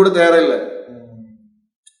அடக்கம் பண்றது கூட தேவையில்லை,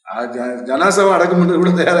 ஜனாசாவை அடக்கம் பண்றது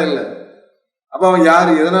கூட தேவையில்லை. அப்ப அவன்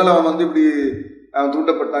யாரு, எதனால அவன் வந்து இப்படி அவன்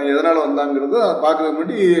தூண்டப்பட்டான், எதனால வந்தாங்கிறது பாக்குறது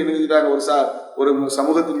முன்னாடி நினைச்சிட்டாங்க. ஒரு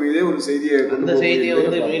சமூகத்தின் மீதே ஒரு செய்தியை, அந்த செய்தியை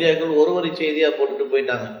வந்து மீடியாக்கள் ஒரு செய்தியா போட்டுட்டு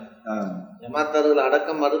போயிட்டாங்க. ஜமாத்தார்கள்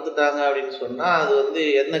அடக்கம் மறுத்துட்டாங்க அப்படின்னு சொன்னா அது வந்து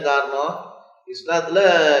என்ன காரணம்? இஸ்லாத்துல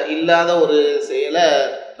இல்லாத ஒரு செயலை,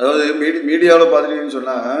 அதாவது மீடியாவில் பார்த்துட்டீங்கன்னு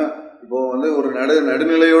சொன்னா இப்போ வந்து ஒரு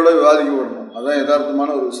நடுநிலையோட விவாதிக்கப்படணும். அதுதான்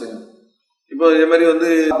யதார்த்தமான ஒரு விஷயம். இப்போ இதே மாதிரி வந்து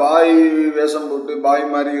பாய் வேஷம் போட்டு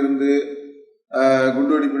பாய் மாதிரி இருந்து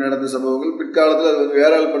குண்டுவெடிப்பு நடந்த சம்பவங்கள் பிற்காலத்தில் அது வந்து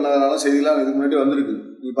வேற ஆள் பண்ணாதனால செய்திலாம் இதுக்கு முன்னாடி வந்திருக்கு.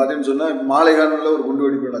 நீங்க பார்த்தீங்கன்னு சொன்னா இப்போ மாலைகானில் ஒரு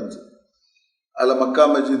குண்டுவெடிப்பு நடந்துச்சு, அதில் மக்கா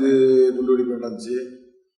மஸ்ஜிது குண்டுவெடிப்பு நடந்துச்சு.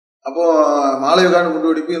 அப்போ மாலைகான்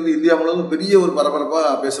குண்டுவெடிப்பு வந்து இந்தியா முழுவதும் பெரிய ஒரு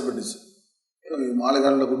பரபரப்பாக பேசப்பட்டுச்சு.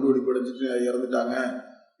 மாலைகானில் குண்டுவெடிப்பு அடைஞ்சிட்டு இறந்துட்டாங்க,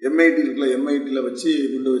 எம்ஐடி இருக்குல்ல, எம்ஐடியில் வச்சு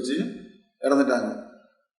குண்டு வச்சு இறந்துட்டாங்க.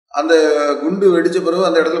 அந்த குண்டு வெடிச்ச பிறகு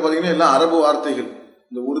அந்த இடத்துல பார்த்தீங்கன்னா எல்லாம் அரபு வார்த்தைகள்,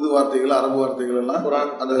 இந்த உருது வார்த்தைகள், அரபு வார்த்தைகள் எல்லாம்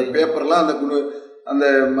அந்த பேப்பர்லாம் அந்த குண்டு அந்த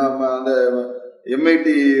அந்த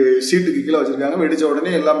எம்ஐடி சீட்டுக்கு கீழே வச்சிருக்காங்க. வெடிச்ச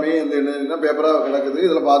உடனே எல்லாமே இந்த என்ன பேப்பராக கிடக்குது.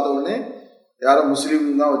 இதில் பார்த்த உடனே யாரோ முஸ்லீம்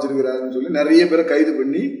தான் வச்சிருக்கிறாருன்னு சொல்லி நிறைய பேரை கைது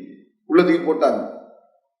பண்ணி உள்ளத்துக்கு போட்டாங்க.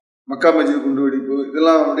 மக்கா மஸ்ஜித் குண்டு வெடிப்பு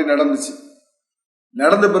இதெல்லாம் அப்படி நடந்துச்சு.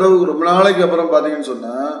 நடந்த பிறகு ரொம்ப நாளைக்கு அப்புறம் பார்த்தீங்கன்னு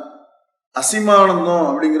சொன்னா அசிமானந்தம்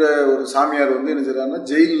அப்படிங்கிற ஒரு சாமியார் வந்து என்ன செய்யறாருன்னா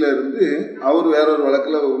ஜெயிலில் இருந்து அவர் வேற ஒரு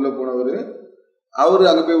வழக்கில் உள்ள போனவர், அவரு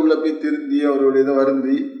அங்கே போய் உள்ள போய் திருந்தி அவருடைய இதை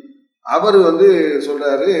வருந்தி அவர் வந்து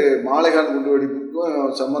சொல்றாரு, மாலைகான் குண்டு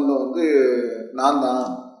வெடிப்புக்கும் சம்பந்தம் வந்து நான் தான்,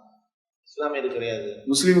 இஸ்லாமியர்கள் கிடையாது,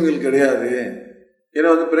 முஸ்லீம்கள் கிடையாது. ஏன்னா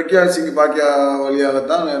வந்து பிரக்யா சிங் பாக்கியா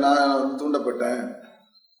வழியாகத்தான் நான் வந்து தூண்டப்பட்டேன்.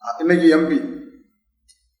 இன்னைக்கு எம்பி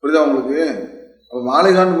புரியுதா உங்களுக்கு?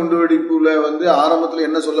 மாலைகான் குண்டு வெடிப்புல வந்து ஆரம்பத்தில்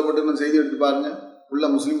என்ன சொல்லப்பட்டுன்னு செய்தி எடுத்து பாருங்க, உள்ள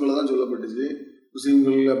முஸ்லீம்களை தான் சொல்லப்பட்டுச்சு,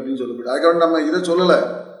 முஸ்லீம்கள் அப்படின்னு சொல்லப்பட்டு. அதுக்காக நம்ம இதை சொல்லலை.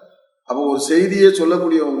 அப்போ ஒரு செய்தியை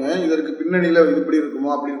சொல்லக்கூடியவங்க இதற்கு பின்னணியில இப்படி இருக்குமோ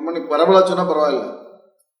அப்படி இருக்குமோ நீ பரவலா சொன்னா பரவாயில்ல,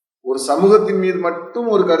 ஒரு சமூகத்தின் மீது மட்டும்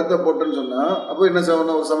ஒரு கருத்தை போட்டுன்னு சொன்னா அப்போ என்ன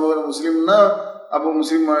செய்யணும்? ஒரு சமூகம் முஸ்லீம்னா அப்போ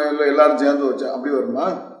முஸ்லீம் எல்லாரும் சேர்ந்து வச்சா அப்படி வருமா?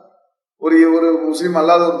 ஒரு ஒரு முஸ்லீம்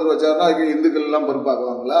அல்லாத ஒருத்தர் வச்சாருன்னா அதுக்கு இந்துக்கள் எல்லாம்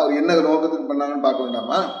பொறுப்பாக்குவாங்களா? அவர் என்ன நோக்கத்துக்கு பண்ணாங்கன்னு பார்க்க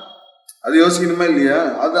வேண்டாமா? அது யோசிக்கணுமா இல்லையா?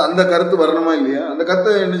 அது அந்த கருத்து வரணுமா இல்லையா? அந்த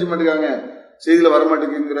கருத்தை என்ன செய்ய மாட்டேங்காங்க, செய்தியில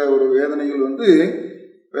வரமாட்டேங்குங்கிற ஒரு வேதனைகள் வந்து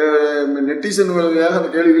நெட்டிசன் வழியாக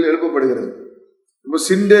அந்த கேள்விகள் எழுப்பப்படுகிறது. இப்போ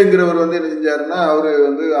சிண்டேங்கிறவர் வந்து என்ன செஞ்சாருன்னா, அவர்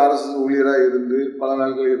வந்து RSS ஊழியராக இருந்து பல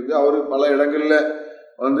நாட்கள் இருந்து அவர் பல இடங்கள்ல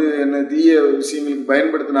வந்து என்ன தீய விஷயங்களுக்கு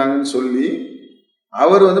பயன்படுத்தினாங்கன்னு சொல்லி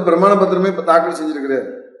அவர் வந்து பிரமாண பத்திரமே இப்ப தாக்கல் செஞ்சிருக்கிறார்.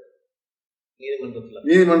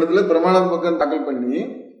 நீதிமன்றத்துல பிரமாண பத்திரம் தாக்கல் பண்ணி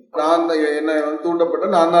நான் என்ன வந்து தூண்டப்பட்ட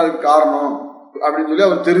நான் தான் அதுக்கு காரணம் அப்படின்னு சொல்லி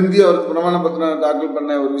அவர் திருந்தி அவர் பிரமாண பத்திரம் தாக்கல்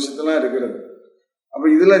பண்ண ஒரு விஷயத்தெல்லாம் இருக்கிறது. அப்ப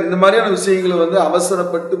இதுல இந்த மாதிரியான விஷயங்களை வந்து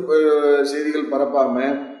அவசரப்பட்டு செய்திகள் பரப்பாம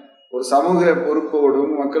ஒரு சமூக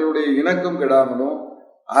பொறுப்போடும் மக்களுடைய இணக்கம் கெடாமலும்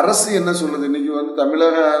அரசு என்ன சொல்லுது? இன்னைக்கு வந்து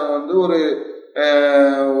தமிழகம் வந்து ஒரு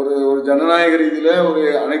ஒரு ஜனநாயக ரீதியில ஒரு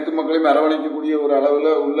அனைத்து மக்களையும் அரவணைக்கக்கூடிய ஒரு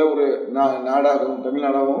அளவுல உள்ள ஒரு நாடாகவும்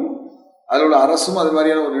தமிழ்நாடாகவும் அதில் உள்ள அரசும் அது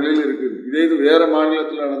மாதிரியான ஒரு நிலையில் இருக்குது. இதே இது வேற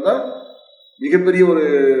மாநிலத்தில் நடந்தால் மிகப்பெரிய ஒரு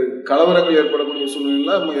கலவரங்கள் ஏற்படக்கூடிய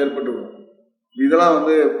சூழ்நிலை ஏற்பட்டுவிடும். இதெல்லாம்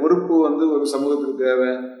வந்து பொறுப்பு வந்து ஒரு சமூகத்துக்கு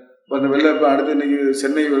தேவை. இப்போ அந்த வெள்ளம் இப்போ அடுத்து இன்னைக்கு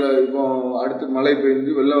சென்னை இப்போ அடுத்து மழை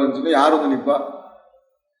பெய்ஞ்சு வெள்ளம் வந்துச்சுன்னா யார் வந்து நிற்பா?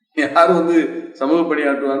 யார் வந்து சமூக பணி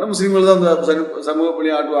ஆட்டுவாங்கன்னா முஸ்லீம்கள் தான் அந்த சமூக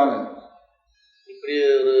பணி ஆட்டுவாங்க. இப்படி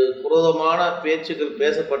ஒரு குரோதமான பேச்சுக்கள்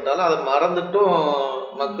பேசப்பட்டாலும் அதை மறந்துட்டும்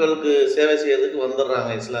மக்களுக்கு சேவை செய்யறதுக்கு வந்துடுறாங்க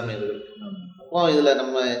இஸ்லாமியர்கள். அப்போ இதுல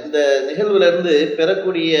நம்ம இந்த நிகழ்வுல இருந்து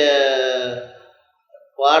பெறக்கூடிய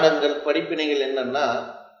பாடங்கள் படிப்பினைகள் என்னன்னா,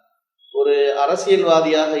 ஒரு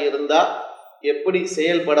அரசியல்வாதியாக இருந்தா எப்படி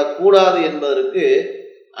செயல்படக்கூடாது என்பதற்கு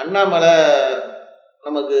அண்ணாமலை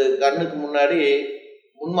நமக்கு கண்ணுக்கு முன்னாடி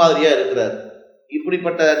முன்மாதிரியா இருக்கிறார்.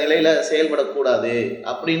 இப்படிப்பட்ட நிலையில செயல்படக்கூடாது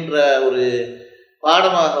அப்படின்ற ஒரு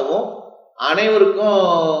பாடமாகவும் அனைவருக்கும்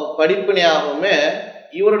படிப்பினையாகவுமே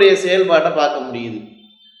இவருடைய செயல்பாட்டை பார்க்க முடியுது.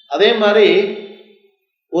 அதே மாதிரி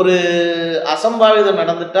ஒரு அசம்பாவிதம்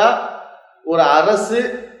நடந்துட்டா ஒரு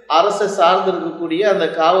அரசை சார்ந்து இருக்கக்கூடிய அந்த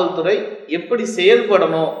காவல்துறை எப்படி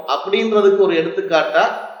செயல்படணும் அப்படின்றதுக்கு ஒரு எடுத்துக்காட்டா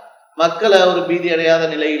மக்களை ஒரு பீதி அடையாத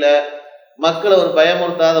நிலையில, மக்களை ஒரு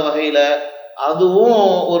பயமுறுத்தாத வகையில, அதுவும்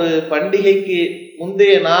ஒரு பண்டிகைக்கு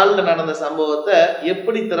முந்தைய நாள்ல நடந்த சம்பவத்தை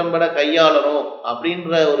எப்படி திறம்பட கையாளணும்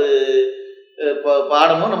அப்படின்ற ஒரு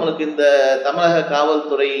பாடமும் நம்மளுக்கு இந்த தமிழக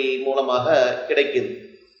காவல்துறை மூலமாக கிடைக்குது.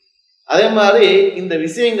 அதே மாதிரி இந்த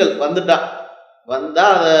விஷயங்கள் வந்தா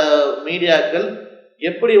அத மீடியாக்கள்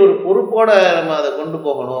எப்படி ஒரு பொறுப்போட நம்ம அதை கொண்டு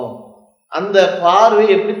போகணும், அந்த பார்வை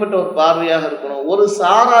எப்படிப்பட்ட ஒரு பார்வையாக இருக்கணும், ஒரு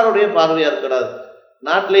சாராருடைய பார்வையா இருக்கக்கூடாது.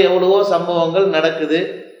 நாட்டில் எவ்வளவோ சம்பவங்கள் நடக்குது.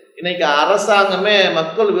 இன்னைக்கு அரசாங்கமே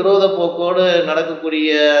மக்கள் விரோத போக்கோடு நடக்கக்கூடிய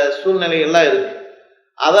சூழ்நிலைகள்லாம் இருக்கு.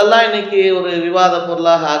 அதெல்லாம் இன்னைக்கு ஒரு விவாத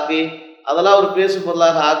பொருளாக ஆக்கி அதெல்லாம் ஒரு பேசு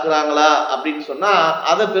பொருளாக ஆக்குறாங்களா அப்படின்னு சொன்னா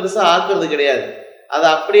அதை பெருசா ஆக்குறது கிடையாது. அதை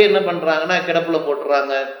அப்படியே என்ன பண்றாங்கன்னா கிடப்புல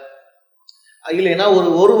போட்டுறாங்க. இல்லைன்னா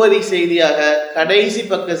ஒரு வரி செய்தியாக, கடைசி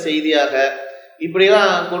பக்க செய்தியாக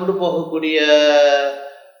இப்படிலாம் கொண்டு போகக்கூடிய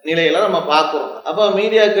நிலையெல்லாம் நம்ம பார்க்கிறோம். அப்போ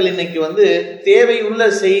மீடியாக்கள் இன்னைக்கு வந்து தேவையுள்ள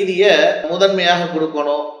செய்தியை முதன்மையாக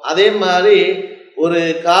கொடுக்கணும். அதே மாதிரி ஒரு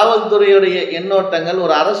காவல்துறையுடைய எண்ணோட்டங்கள்,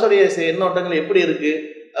 ஒரு அரசுடைய எண்ணோட்டங்கள் எப்படி இருக்கு,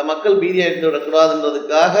 மக்கள் பீதியாயிட்டு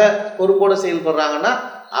விடக்கூடாதுன்றதுக்காக பொறுப்போடு செயல்படுறாங்கன்னா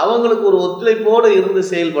அவங்களுக்கு ஒரு ஒத்துழைப்போடு இருந்து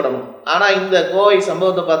செயல்படணும். ஆனா இந்த கோவை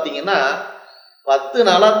சம்பவத்தை பார்த்தீங்கன்னா 10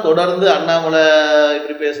 நாளா தொடர்ந்து அண்ணாமலை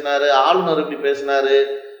இப்படி பேசினாரு, ஆளுநர் இப்படி பேசினாரு,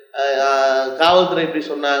 காவல்துறை இப்படி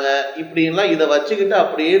சொன்னாங்க, இப்படின்லாம் இதை வச்சுக்கிட்டு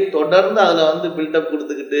அப்படியே தொடர்ந்து அதில் வந்து பில்டப்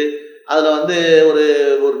கொடுத்துக்கிட்டு அதில் வந்து ஒரு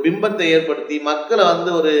ஒரு பிம்பத்தை ஏற்படுத்தி மக்களை வந்து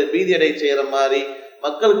ஒரு பீதியடை செய்கிற மாதிரி,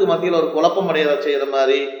 மக்களுக்கு மத்தியில் ஒரு குழப்பம் அடைய செய்கிற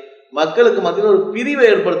மாதிரி, மக்களுக்கு மத்தியில் ஒரு பிரிவை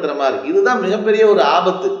ஏற்படுத்துகிற மாதிரி, இதுதான் மிகப்பெரிய ஒரு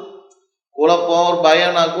ஆபத்து. குழப்பம் ஒரு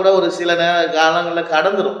பயம்னா கூட ஒரு சில காலங்களில்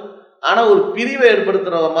கடந்துடும். ஆனால் ஒரு பிரிவை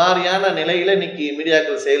ஏற்படுத்துகிற மாதிரியான நிலையில இன்னைக்கு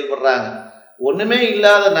மீடியாக்கள் செயல்படுறாங்க. ஒண்ணுமே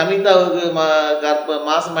இல்லாத நமிதாவுக்கு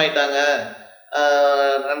மாசமாயிட்டாங்க,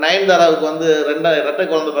 நயன்தாராவுக்கு வந்து ரெட்டை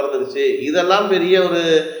குழந்தை பிறந்துருச்சு, இதெல்லாம் பெரிய ஒரு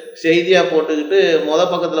செய்தியா போட்டுக்கிட்டு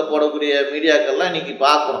பக்கத்துல போடக்கூடிய மீடியாக்கள்லாம் இன்னைக்கு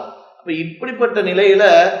பார்க்குறோம். அப்ப இப்படிப்பட்ட நிலையில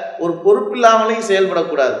ஒரு பொறுப்பு இல்லாமலேயும்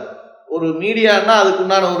செயல்படக்கூடாது. ஒரு மீடியான்னா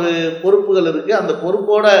அதுக்குண்டான ஒரு பொறுப்புகள் இருக்கு. அந்த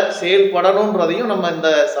பொறுப்போட செயல்படணுன்றதையும் நம்ம இந்த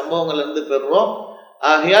சம்பவங்கள்ல இருந்து பெறுறோம்.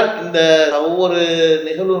 ஆகையால் இந்த ஒவ்வொரு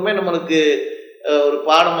நிகழ்வுமே நம்மளுக்கு ஒரு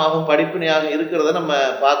பாடமாகவும் படிப்பினையாக இருக்கிறத நம்ம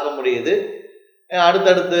பார்க்க முடியுது.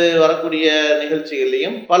 அடுத்தடுத்து வரக்கூடிய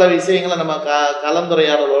நிகழ்ச்சிகள்லையும் பல விஷயங்களை நம்ம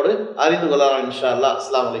கலந்துரையாடலோடு அறிந்து கொள்ளலாம் இன்ஷா அல்லாஹ்.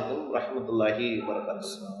 அஸ்ஸலாமு அலைக்கும் வரஹ்மத்துல்லாஹி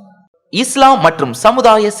வபரகாத்துஹு. இஸ்லாம் மற்றும்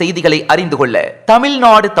சமுதாய செய்திகளை அறிந்து கொள்ள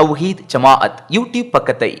தமிழ்நாடு தௌஹீத் ஜமாஅத் யூடியூப்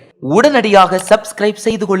பக்கத்தை உடனடியாக சப்ஸ்கிரைப்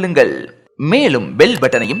செய்து கொள்ளுங்கள். மேலும் பெல்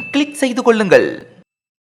பட்டனையும் கிளிக் செய்து கொள்ளுங்கள்.